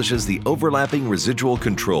establishes the overlapping residual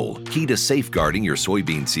control key to safeguarding your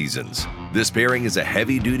soybean seasons. This pairing is a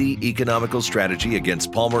heavy-duty, economical strategy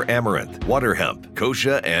against Palmer amaranth, water hemp,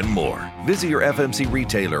 kochia, and more. Visit your FMC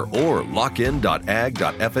retailer or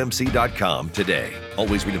lockin.ag.fmc.com today.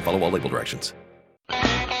 Always read and follow all label directions.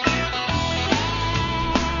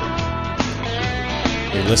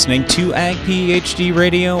 You're listening to Ag PhD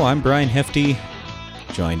Radio. I'm Brian Hefty,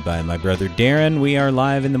 joined by my brother Darren. We are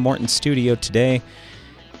live in the Morton studio today.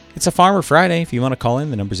 It's a Farmer Friday. If you want to call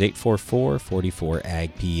in, the number's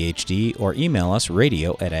 844-44-AG-PHD or email us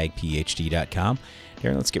radio@agphd.com.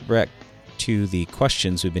 Darren, let's get back to the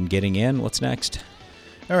questions we've been getting in. What's next?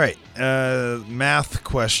 All right, math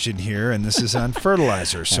question here, and this is on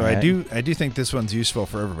fertilizer. So right. I do think this one's useful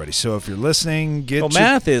for everybody. So if you're listening,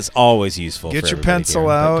 math is always useful. Get for your pencil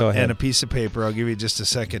Darren, out and a piece of paper. I'll give you just a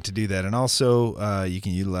second to do that. And also, you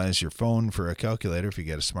can utilize your phone for a calculator if you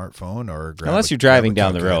get a smartphone or unless you're driving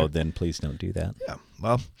down the road, then please don't do that. Yeah,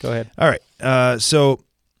 well, go ahead. All right, so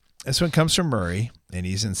this one comes from Murray, and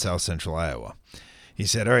he's in South Central Iowa. He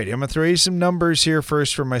said, all right, I'm going to throw you some numbers here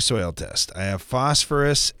first for my soil test. I have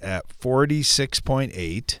phosphorus at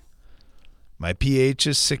 46.8. My pH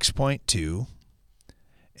is 6.2.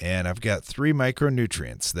 And I've got 3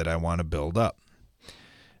 micronutrients that I want to build up.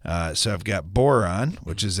 So I've got boron,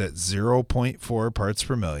 which is at 0.4 parts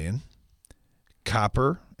per million.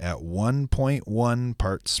 Copper at 1.1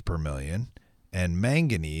 parts per million. And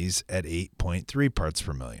manganese at 8.3 parts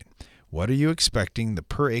per million. What are you expecting the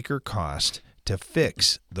per acre cost to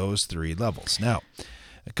fix those 3 levels? Now,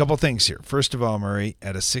 a couple things here. First of all, Murray,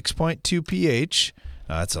 at a 6.2 pH,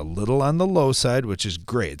 it's a little on the low side, which is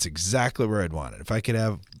great. It's exactly where I'd want it. If I could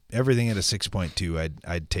have everything at a 6.2,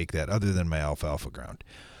 I'd take that, other than my alfalfa ground.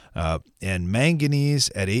 And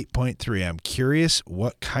manganese at 8.3. I'm curious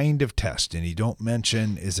what kind of test. And you don't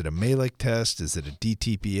mention, is it a Mehlich test? Is it a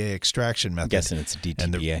DTPA extraction method? I'm guessing it's a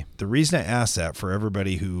DTPA. And the reason I ask that, for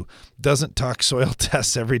everybody who doesn't talk soil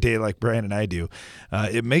tests every day like Brian and I do,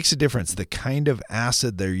 it makes a difference the kind of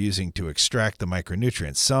acid they're using to extract the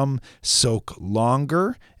micronutrients. Some soak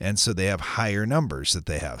longer, and so they have higher numbers that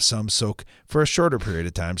they have. Some soak for a shorter period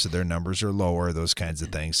of time, so their numbers are lower, those kinds of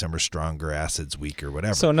things. Some are stronger acids, weaker,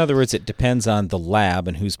 whatever. So in other words, it depends on the lab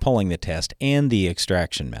and who's pulling the test and the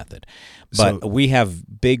extraction method. But we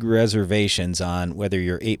have big reservations on whether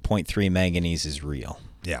your 8.3 manganese is real.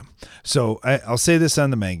 Yeah. So I'll say this on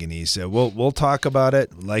the manganese. We'll talk about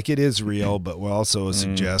it like it is real, but we'll also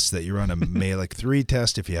suggest that you run a Mehlich 3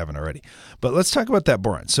 test if you haven't already. But let's talk about that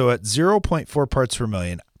boron. So at 0.4 parts per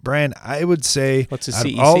million, Brian, I would say what's a out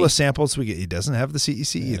CEC? of all the samples we get, he doesn't have the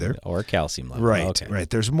CEC either. Or calcium level. Right, okay. Right.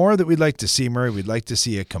 There's more that we'd like to see, Murray. We'd like to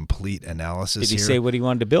see a complete analysis Did he here. say what he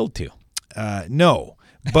wanted to build to? No.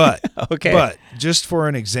 But okay. But just for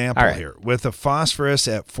an example right. here, with a phosphorus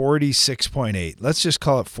at 46.8, let's just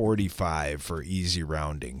call it 45 for easy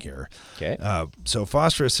rounding here. Okay. So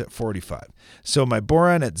phosphorus at 45. So my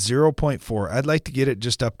boron at 0.4, I'd like to get it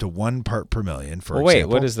just up to 1 part per million, for example. Wait,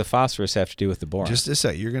 what does the phosphorus have to do with the boron? Just a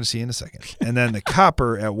sec. You're going to see in a second. And then the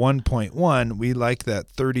copper at 1.1, we like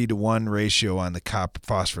that 30-to-1 ratio on the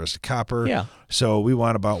phosphorus to copper. Yeah. So we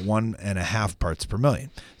want about 1.5 parts per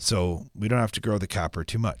million. So we don't have to grow the copper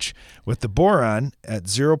too much. With the boron at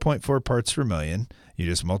 0.4 parts per million, you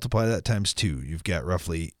just multiply that times 2. You've got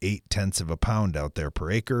roughly 0.8 of a pound out there per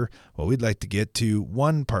acre. Well, we'd like to get to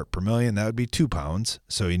 1 part per million. That would be 2 pounds.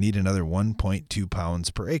 So you need another 1.2 pounds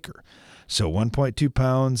per acre. So 1.2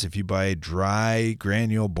 pounds, if you buy dry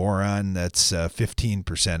granule boron, that's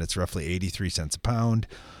 15%. It's roughly 83 cents a pound.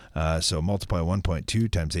 So multiply 1.2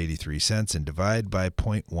 times 83 cents and divide by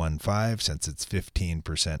 0.15, since it's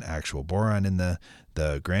 15% actual boron in the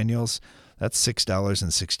granules. That's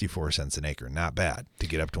 $6.64 an acre. Not bad to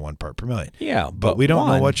get up to 1 part per million. Yeah, but we don't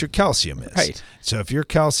know what your calcium is. Right. So if your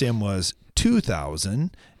calcium was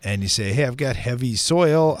 2,000 and you say, hey, I've got heavy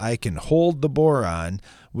soil, I can hold the boron,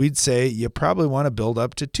 we'd say you probably want to build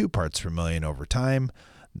up to 2 parts per million over time.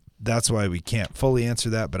 That's why we can't fully answer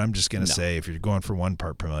that, but I'm just going to say if you're going for 1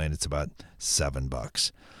 part per million, it's about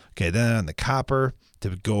 $7. Okay, then on the copper, to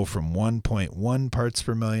go from 1.1 parts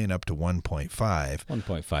per million up to 1.5.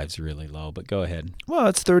 1.5 is really low, but go ahead. Well,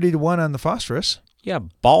 it's 30-to-1 on the phosphorus. Yeah,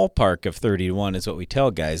 ballpark of 30 to 1 is what we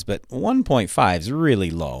tell guys, but 1.5 is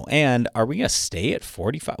really low. And are we going to stay at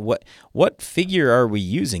 45? What figure are we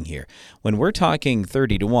using here? When we're talking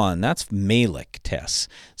 30 to 1, that's Mehlich tests.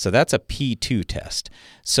 So that's a P2 test.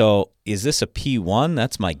 So is this a P1?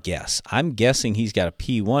 That's my guess. I'm guessing he's got a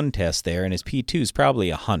P1 test there, and his P2 is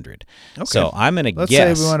probably 100. Okay. So I'm going to guess.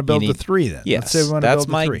 Let's say we want to build the 3 then. Yes, Let's say we want to that's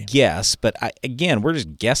build the 3. my guess. But again, we're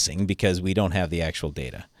just guessing because we don't have the actual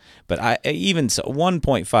data. But even so,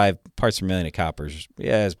 1.5 parts per million of copper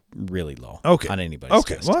is really low on anybody's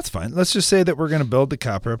test. Well, that's fine. Let's just say that we're going to build the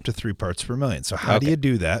copper up to 3 parts per million. So how do you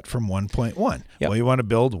do that from 1.1? Well, you want to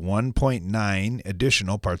build 1.9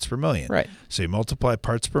 additional parts per million. Right. So you multiply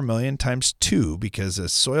parts per million times 2 because a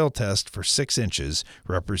soil test for 6 inches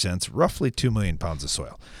represents roughly 2 million pounds of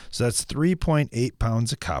soil. So that's 3.8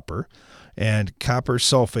 pounds of copper. And copper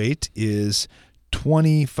sulfate is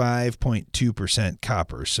 25.2%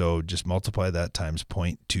 copper. So just multiply that times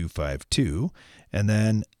 0.252 and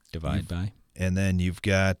then divide by. And then you've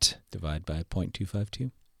got divide by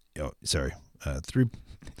 0.252. Oh, sorry.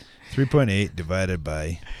 3.8 divided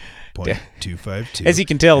by 0.252. As you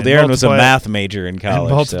can tell, Darren was a math major in college.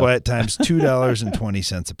 And multiply it times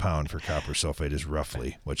 $2.20 a pound for copper sulfate is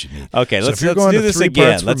roughly what you need. Okay, so let's do this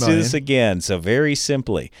again. Let's do this again. So very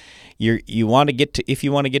simply, you want to get to, if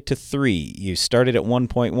you want to get to 3, you started at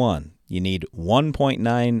 1.1. You need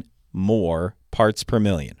 1.9 more parts per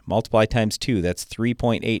million. Multiply times 2, that's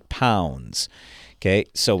 3.8 pounds. Okay,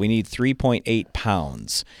 so we need 3.8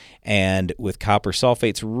 pounds. And with copper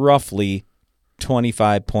sulfate's roughly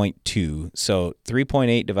 25.2. So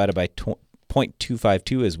 3.8 divided by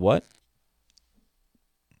 0.252 is what?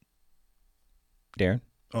 Darren?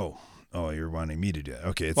 Oh, you're wanting me to do it.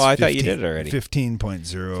 Okay, it's I thought you did it already.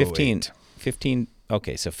 15.08. 15.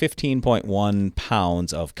 Okay, so 15.1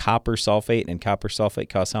 pounds of copper sulfate, and copper sulfate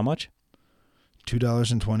costs how much?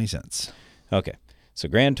 $2.20. Okay. So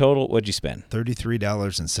grand total, what'd you spend?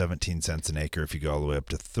 $33.17 an acre if you go all the way up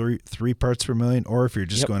to 3 parts per million, or if you're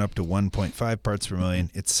just going up to 1.5 parts per million,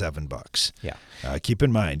 it's $7. Yeah. Keep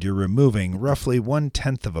in mind, you're removing roughly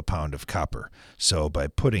 1/10 of a pound of copper. So by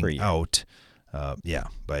putting out,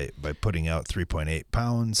 by putting out 3.8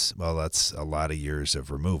 pounds, well, that's a lot of years of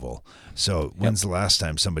removal. So when's the last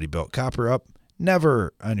time somebody built copper up?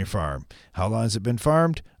 Never on your farm. How long has it been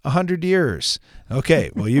farmed? 100 years. Okay,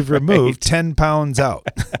 well, you've removed 10 pounds out.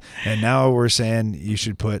 And now we're saying you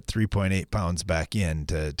should put 3.8 pounds back in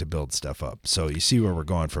to build stuff up. So you see where we're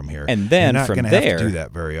going from here. And then you're not from gonna there, have to do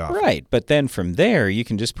that very often. Right, but then from there, you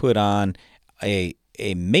can just put on a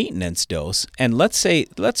maintenance dose. And let's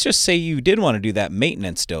just say you did want to do that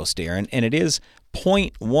maintenance dose, Darren, and it is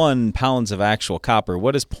 0.1 pounds of actual copper.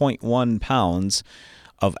 What is 0.1 pounds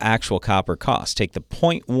of actual copper cost? Take the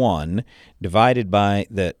 0.1 divided by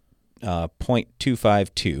the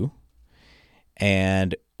 0.252,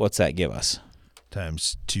 and what's that give us?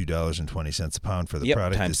 Times $2.20 a pound for the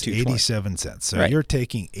product times is 87 cents. So you're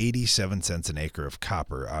taking 87 cents an acre of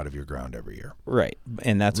copper out of your ground every year. Right,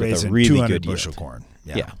 and that's with a Raising really 200 good bushel yield. corn.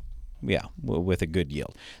 Yeah, with a good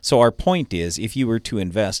yield. So our point is, if you were to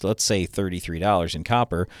invest, let's say $33 in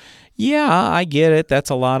copper, I get it. That's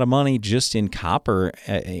a lot of money just in copper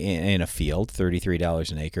in a field,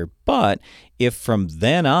 $33 an acre. But if from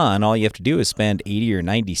then on, all you have to do is spend 80 or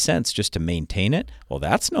 90 cents just to maintain it, well,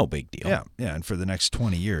 that's no big deal. Yeah, and for the next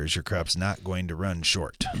 20 years, your crop's not going to run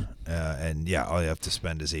short. All you have to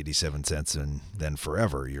spend is 87 cents, and then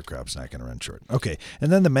forever, your crop's not going to run short. Okay,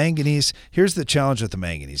 and then the manganese. Here's the challenge with the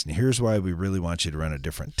manganese, and here's why we really want you to run a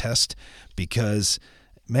different test, because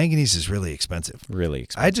manganese is really expensive. Really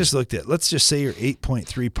expensive. I just looked at, let's just say your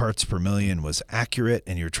 8.3 parts per million was accurate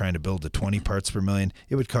and you're trying to build to 20 parts per million.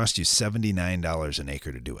 It would cost you $79 an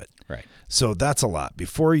acre to do it. Right. So that's a lot.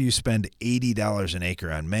 Before you spend $80 an acre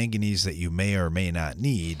on manganese that you may or may not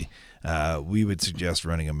need, we would suggest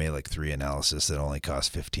running a Mehlich 3 analysis that only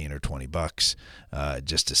costs $15 or $20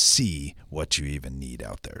 just to see what you even need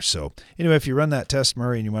out there. So anyway, if you run that test,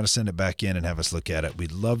 Murray, and you want to send it back in and have us look at it,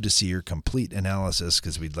 we'd love to see your complete analysis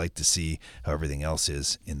because we'd like to see how everything else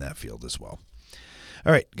is in that field as well.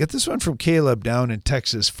 All right, get this one from Caleb down in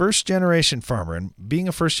Texas, first-generation farmer. And being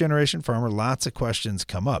a first-generation farmer, lots of questions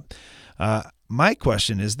come up. My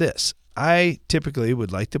question is this. I typically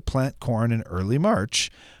would like to plant corn in early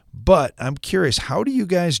March, but I'm curious, how do you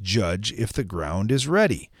guys judge if the ground is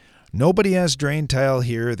ready? Nobody has drain tile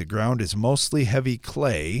here. The ground is mostly heavy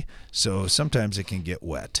clay, so sometimes it can get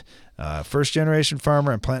wet. First-generation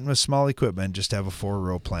farmer, I'm planting with small equipment, just have a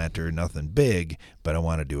 4-row planter, nothing big, but I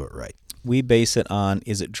want to do it right. We base it on,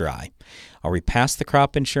 is it dry? Are we past the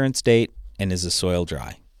crop insurance date, and is the soil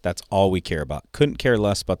dry? That's all we care about. Couldn't care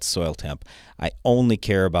less about the soil temp. I only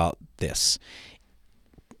care about this.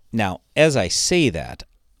 Now, as I say that,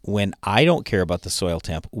 when I don't care about the soil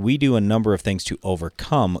temp, we do a number of things to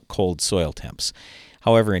overcome cold soil temps.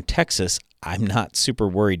 However, in Texas, I'm not super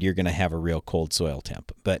worried you're going to have a real cold soil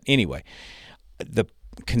temp. But anyway, the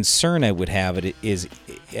concern I would have is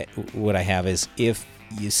if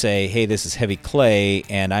you say, hey, this is heavy clay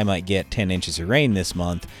and I might get 10 inches of rain this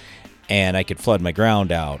month and I could flood my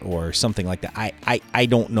ground out or something like that. I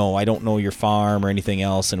don't know. I don't know your farm or anything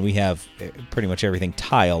else, and we have pretty much everything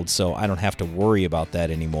tiled, so I don't have to worry about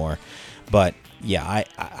that anymore. But yeah,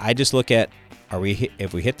 I just look at,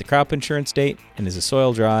 if we hit the crop insurance date and is the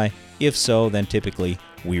soil dry? If so, then typically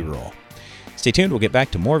we roll. Stay tuned. We'll get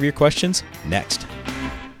back to more of your questions next.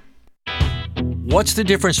 What's the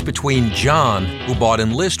difference between John, who bought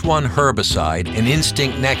Enlist One herbicide and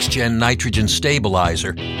Instinct Next Gen nitrogen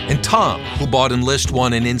stabilizer, and Tom, who bought Enlist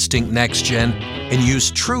One and Instinct Next Gen and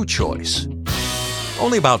used True Choice?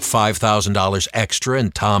 Only about $5,000 extra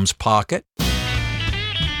in Tom's pocket.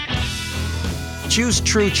 Choose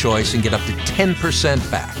True Choice and get up to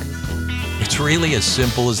 10% back. It's really as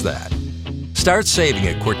simple as that. Start saving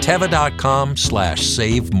at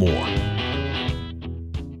Corteva.com/save more.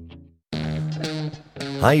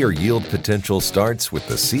 Higher yield potential starts with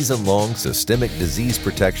the season-long systemic disease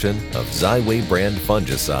protection of Xyway brand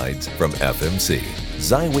fungicides from FMC.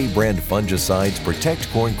 Xyway brand fungicides protect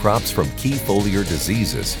corn crops from key foliar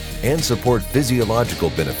diseases and support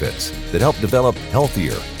physiological benefits that help develop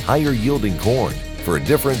healthier, higher-yielding corn for a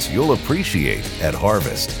difference you'll appreciate at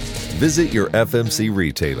harvest. Visit your FMC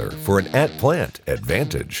retailer for an at-plant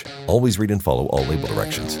advantage. Always read and follow all label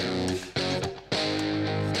directions.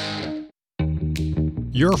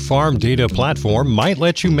 Your farm data platform might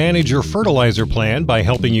let you manage your fertilizer plan by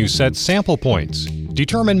helping you set sample points,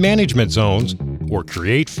 determine management zones, or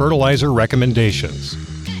create fertilizer recommendations.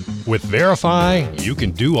 With Verify, you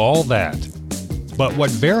can do all that. But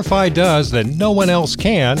what Verify does that no one else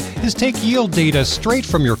can is take yield data straight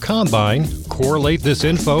from your combine, correlate this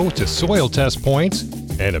info to soil test points,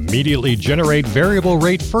 and immediately generate variable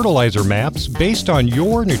rate fertilizer maps based on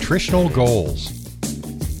your nutritional goals.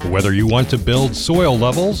 Whether you want to build soil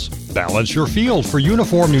levels, balance your field for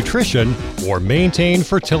uniform nutrition, or maintain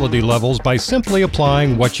fertility levels by simply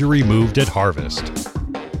applying what you removed at harvest.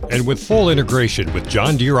 And with full integration with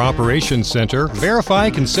John Deere Operations Center, Verify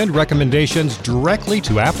can send recommendations directly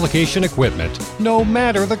to application equipment, no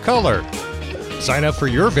matter the color. Sign up for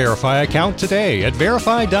your Verify account today at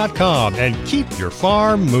Verify.com and keep your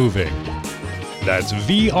farm moving. That's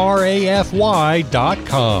VRAFY.com.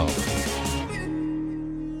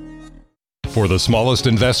 For the smallest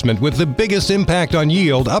investment with the biggest impact on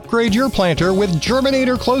yield, upgrade your planter with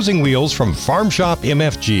Germinator closing wheels from Farm Shop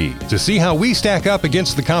MFG. To see how we stack up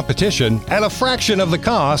against the competition at a fraction of the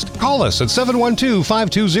cost, call us at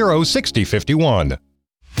 712-520-6051.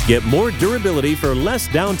 Get more durability for less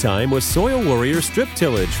downtime with Soil Warrior strip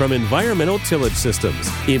tillage from Environmental Tillage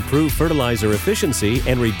Systems. Improve fertilizer efficiency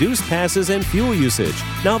and reduce passes and fuel usage.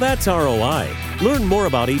 Now that's ROI. Learn more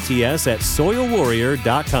about ETS at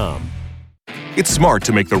soilwarrior.com. It's smart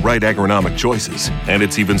to make the right agronomic choices, and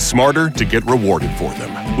it's even smarter to get rewarded for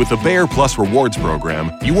them. With the Bayer Plus Rewards program,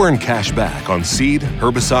 you earn cash back on seed,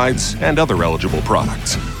 herbicides, and other eligible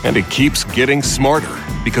products. And it keeps getting smarter,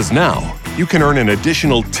 because now you can earn an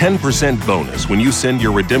additional 10% bonus when you send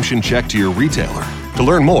your redemption check to your retailer. To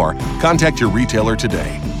learn more, contact your retailer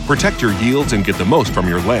today. Protect your yields and get the most from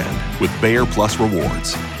your land with Bayer Plus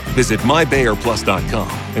Rewards. Visit mybayerplus.com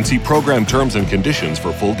and see program terms and conditions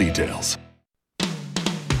for full details.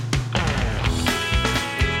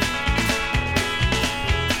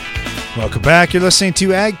 Welcome back. You're listening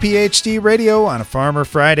to Ag PhD Radio on a Farmer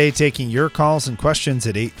Friday, taking your calls and questions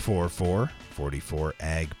at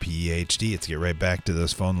 844-44-AG-PhD. Let's get right back to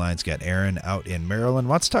those phone lines. Got Aaron out in Maryland.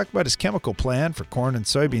 Wants to talk about his chemical plan for corn and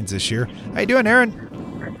soybeans this year. How you doing, Aaron?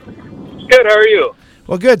 Good. How are you?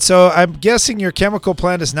 Well, good. So I'm guessing your chemical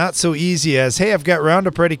plan is not so easy as, hey, I've got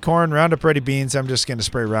Roundup Ready corn, Roundup Ready beans. I'm just going to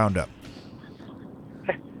spray Roundup.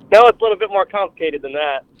 No, it's a little bit more complicated than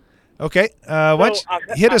that. Okay,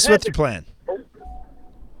 hit us with your plan.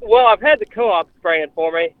 Well, I've had the co-op spraying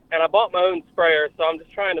for me, and I bought my own sprayer, so I'm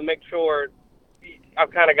just trying to make sure I've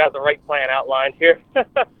kind of got the right plan outlined here.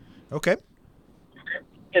 Okay.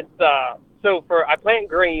 It's I plant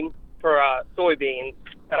green for soybeans,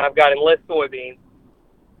 and I've got Enlist soybeans,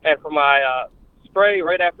 and for my spray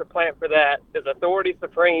right after plant for that is Authority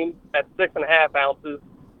Supreme at 6.5 ounces,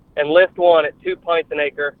 Enlist One at 2 pints an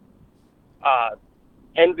acre,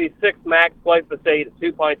 NV6 Max glyphosate at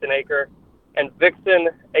 2 pints an acre, and Vixen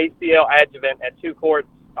ACL adjuvant at 2 quarts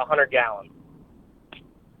 100 gallons.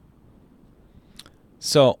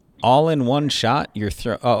 So all in one shot, you're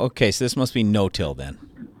okay, so this must be no-till then.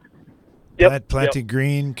 Planted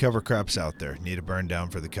green, cover crops out there. Need a burn down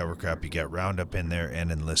for the cover crop. You got Roundup in there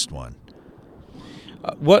and Enlist One.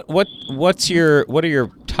 What are your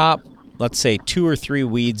top, let's say, 2 or 3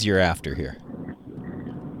 weeds you're after here?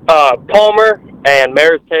 Palmer and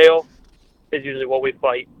mare's tail is usually what we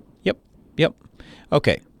fight. Yep.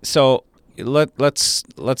 Okay, so let's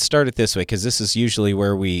start it this way, because this is usually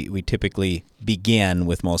where we typically begin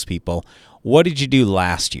with most people. What did you do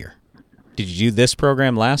last year? Did you do this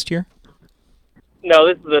program last year? No,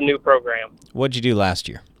 this is a new program. What did you do last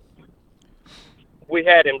year? We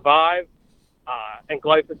had Envive and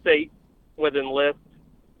glyphosate with Enlist,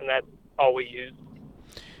 and that's all we used.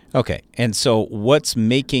 Okay, and so what's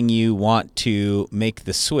making you want to make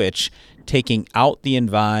the switch, taking out the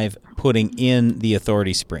Envive, putting in the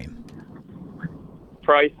Authority Supreme?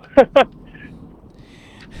 Price.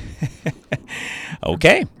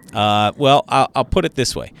 Okay. Well, I'll put it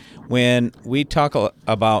this way. When we talk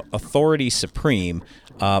about Authority Supreme,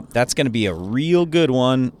 that's going to be a real good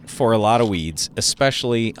one for a lot of weeds,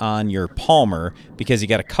 especially on your Palmer, because you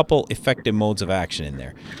got a couple effective modes of action in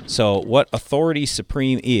there. So what Authority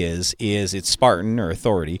Supreme is it's Spartan or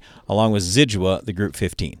Authority, along with Zidua, the Group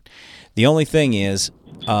 15. The only thing is,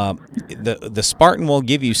 the Spartan will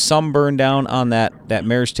give you some burn down on that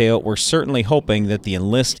mare's tail. We're certainly hoping that the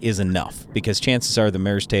Enlist is enough, because chances are the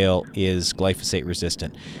mare's tail is glyphosate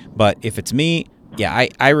resistant. But if it's me, yeah,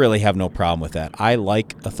 I really have no problem with that. I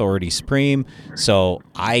like Authority Supreme, so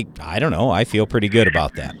I don't know. I feel pretty good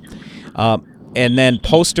about that. And then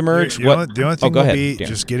post-emerge, the only thing will be Darren.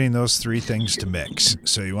 just getting those 3 things to mix.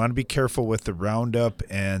 So you want to be careful with the Roundup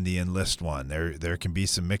and the Enlist One. There can be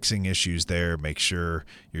some mixing issues there. Make sure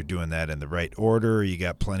you're doing that in the right order. You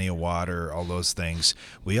got plenty of water, all those things.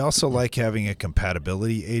 We also like having a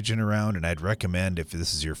compatibility agent around, and I'd recommend, if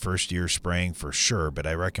this is your first year spraying for sure, but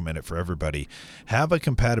I recommend it for everybody, have a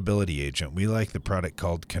compatibility agent. We like the product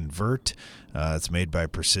called Convert. It's made by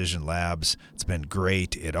Precision Labs. It's been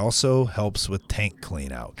great. It also helps with tank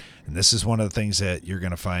clean out. And this is one of the things that you're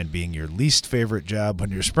going to find being your least favorite job when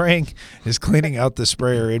you're spraying is cleaning out the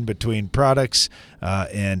sprayer in between products,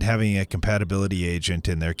 and having a compatibility agent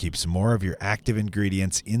in there keeps more of your active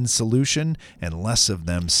ingredients in solution and less of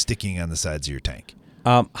them sticking on the sides of your tank.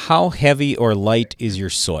 How heavy or light is your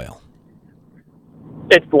soil?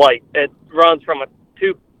 It's light. It runs from a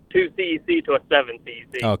 2 CEC to a 7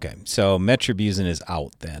 CEC. Okay, so metribuzin is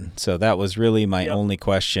out then. So that was really my only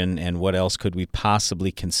question, and what else could we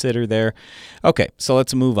possibly consider there? Okay, so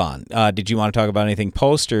let's move on. Did you want to talk about anything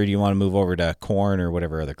post, or do you want to move over to corn or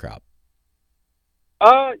whatever other crop?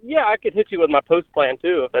 Yeah, I could hit you with my post plan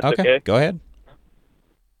too, if that's okay. Go ahead.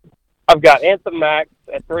 I've got Anthem Max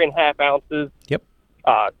at 3.5 ounces. Yep.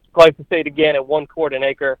 Glyphosate again at 1 quart an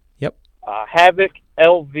acre. Yep. Havoc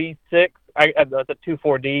LV6. That's a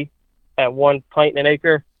 2,4-D at 1 pint an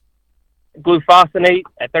acre. Glufosinate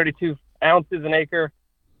at 32 ounces an acre,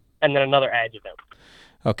 and then another adjuvant.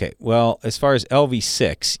 Okay, well, as far as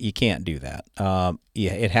LV6, you can't do that.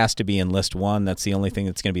 Yeah, it has to be Enlist One. That's the only thing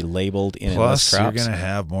that's going to be labeled in Enlist Plus, crops. you're going to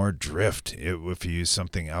have more drift if you use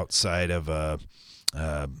something outside of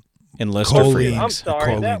Enlist choline. or free. I'm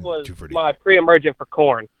sorry, choline that was 2,4-D. my pre-emergent for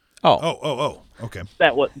corn. Oh, okay.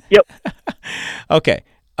 That was, yep. Okay,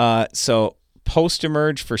 so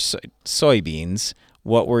post-emerge for soybeans,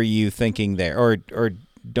 what were you thinking there? Or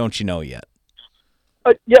don't you know yet?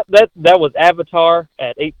 Yep, that was Avatar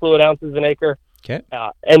at 8 fluid ounces an acre. Okay.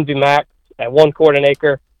 Envy Max at 1 quart an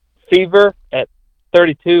acre. Fever at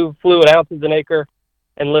 32 fluid ounces an acre.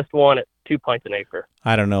 Enlist One at 2 pints an acre.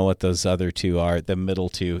 I don't know what those other two are, the middle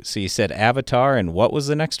two. So you said Avatar, and what was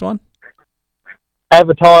the next one?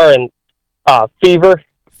 Avatar and Fever.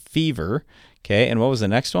 Fever. Okay, and what was the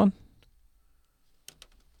next one?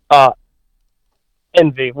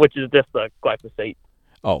 Envy, which is just the glyphosate.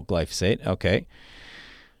 Oh, glyphosate. Okay.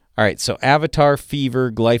 All right, so Avatar,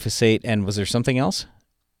 Fever, glyphosate, and was there something else?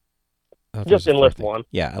 Just Enlist One.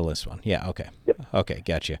 Yeah, Enlist One. Yeah, okay. Yep. Okay,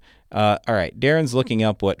 gotcha. All right, Darren's looking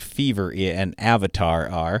up what Fever and Avatar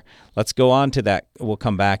are. Let's go on to that. We'll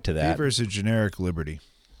come back to that. Fever is a generic Liberty.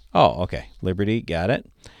 Oh, okay. Liberty, got it.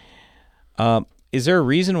 Is there a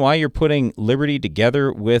reason why you're putting Liberty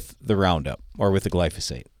together with the Roundup or with the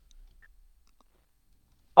glyphosate?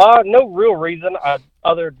 No real reason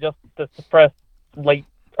other just to suppress late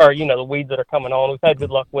or the weeds that are coming on. We've had good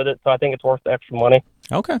luck with it, so I think it's worth the extra money.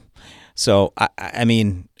 Okay. So I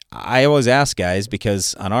mean, I always ask guys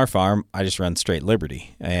because on our farm I just run straight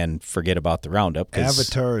Liberty and forget about the Roundup.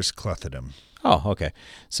 Avatar is clethodim. Oh, okay.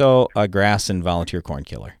 So a grass and volunteer corn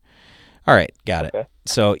killer. All right, got it.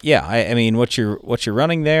 So yeah, I mean, what you're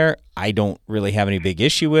running there, I don't really have any big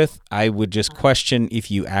issue with. I would just question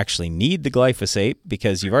if you actually need the glyphosate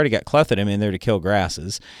because you've already got clethodim in there to kill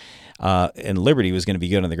grasses, and Liberty was going to be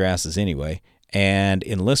good on the grasses anyway. And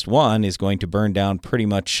Enlist 1 is going to burn down pretty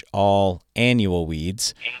much all annual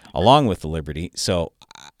weeds along with the Liberty. So,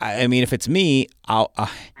 I mean, if it's me,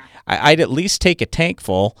 I'd at least take a tank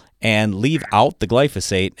full and leave out the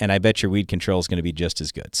glyphosate, and I bet your weed control is going to be just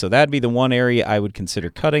as good. So that'd be the one area I would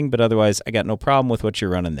consider cutting, but otherwise I got no problem with what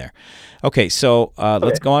you're running there. Okay, so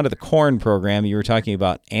let's go on to the corn program. You were talking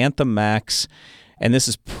about Anthem Max, and this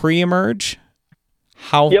is pre-emerge?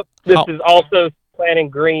 Yep, this is also planting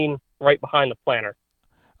green right behind the planter.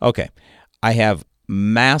 Okay. I have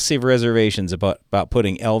massive reservations about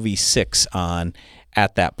putting LV6 on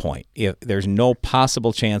at that point. If there's no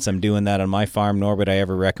possible chance I'm doing that on my farm, nor would I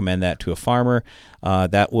ever recommend that to a farmer.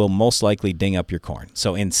 That will most likely ding up your corn.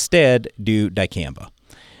 So instead, do dicamba.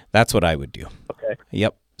 That's what I would do. Okay.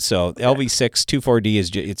 Yep. So LV6 2,4-D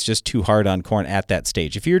it's just too hard on corn at that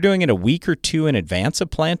stage. If you're doing it a week or two in advance of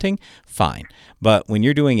planting, fine. But when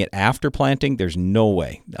you're doing it after planting, there's no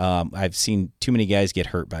way. I've seen too many guys get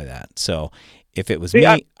hurt by that. So if it was me,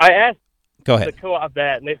 I asked go ahead. the co-op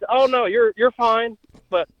that, and they said, "Oh no, you're fine."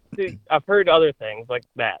 But see, I've heard other things like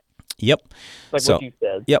that. Yep. Like what you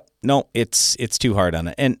said. Yep. No, it's too hard on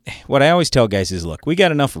it. And what I always tell guys is, look, we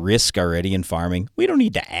got enough risk already in farming. We don't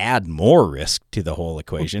need to add more risk to the whole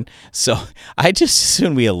equation. So I just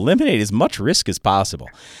assume we eliminate as much risk as possible.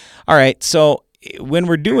 All right. So when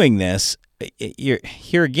we're doing this,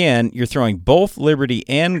 here again, you're throwing both Liberty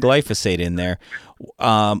and glyphosate in there.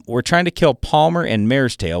 We're trying to kill Palmer and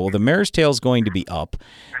Mare's Tail. Well, the Mare's Tail is going to be up.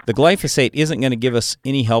 The glyphosate isn't going to give us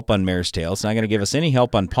any help on Mare's Tail. It's not going to give us any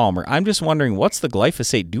help on Palmer. I'm just wondering, what's the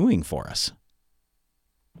glyphosate doing for us?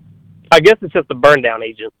 I guess it's just a burn down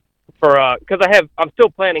agent for because I'm still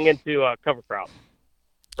planting into cover crop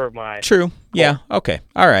for my. True. Yeah. Okay.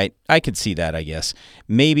 All right. I could see that, I guess.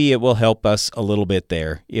 Maybe it will help us a little bit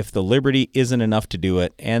there if the Liberty isn't enough to do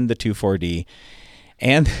it, and the 2,4-D,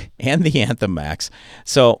 and the Anthem Max.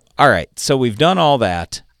 So, all right. So we've done all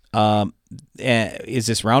that. Is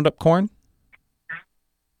this Roundup corn?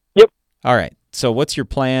 Yep. All right. So what's your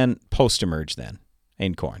plan post-emerge then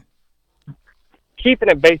in corn? Keeping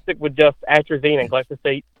it basic with just atrazine and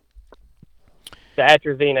glyphosate. The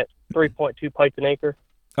atrazine at 3.2 plates an acre.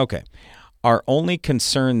 Okay. Our only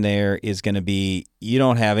concern there is going to be you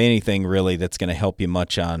don't have anything really that's going to help you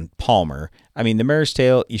much on Palmer. I mean, the Mare's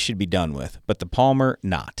Tail you should be done with, but the Palmer,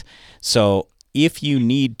 not. So if you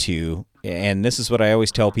need to, and this is what I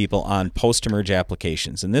always tell people on post-emerge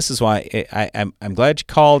applications, and this is why I'm glad you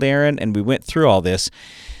called, Aaron, and we went through all this,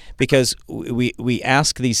 because we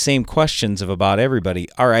ask these same questions of about everybody.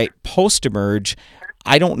 All right, post-emerge,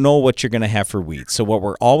 I don't know what you're going to have for weeds. So what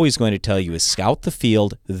we're always going to tell you is scout the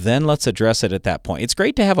field, then let's address it at that point. It's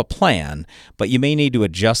great to have a plan, but you may need to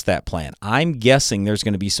adjust that plan. I'm guessing there's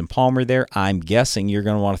going to be some Palmer there. I'm guessing you're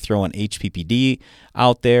going to want to throw an HPPD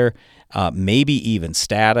out there. Maybe even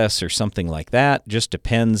status or something like that. Just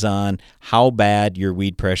depends on how bad your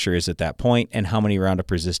weed pressure is at that point and how many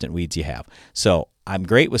Roundup resistant weeds you have. So I'm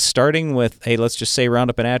great with starting with, hey, let's just say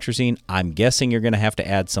Roundup and atrazine. I'm guessing you're going to have to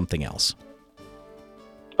add something else.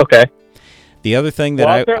 Okay. The other thing that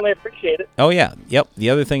I certainly appreciate it. Oh, yeah. Yep. The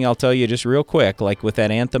other thing I'll tell you just real quick, like with that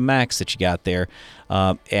Anthem Max that you got there,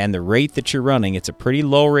 and the rate that you're running, it's a pretty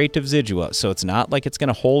low rate of Zidua, so it's not like it's going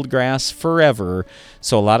to hold grass forever.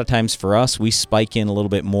 So a lot of times for us, we spike in a little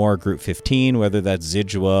bit more Group 15, whether that's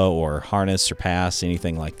Zidua or Harness or Pass,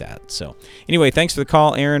 anything like that. So anyway, thanks for the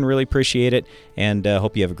call, Aaron. Really appreciate it, and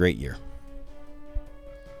hope you have a great year.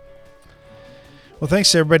 Well,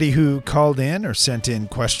 thanks to everybody who called in or sent in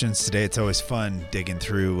questions today. It's always fun digging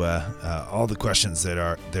through all the questions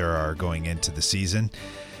that there are going into the season.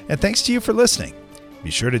 And thanks to you for listening.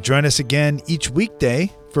 Be sure to join us again each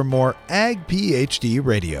weekday for more Ag PhD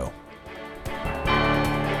Radio.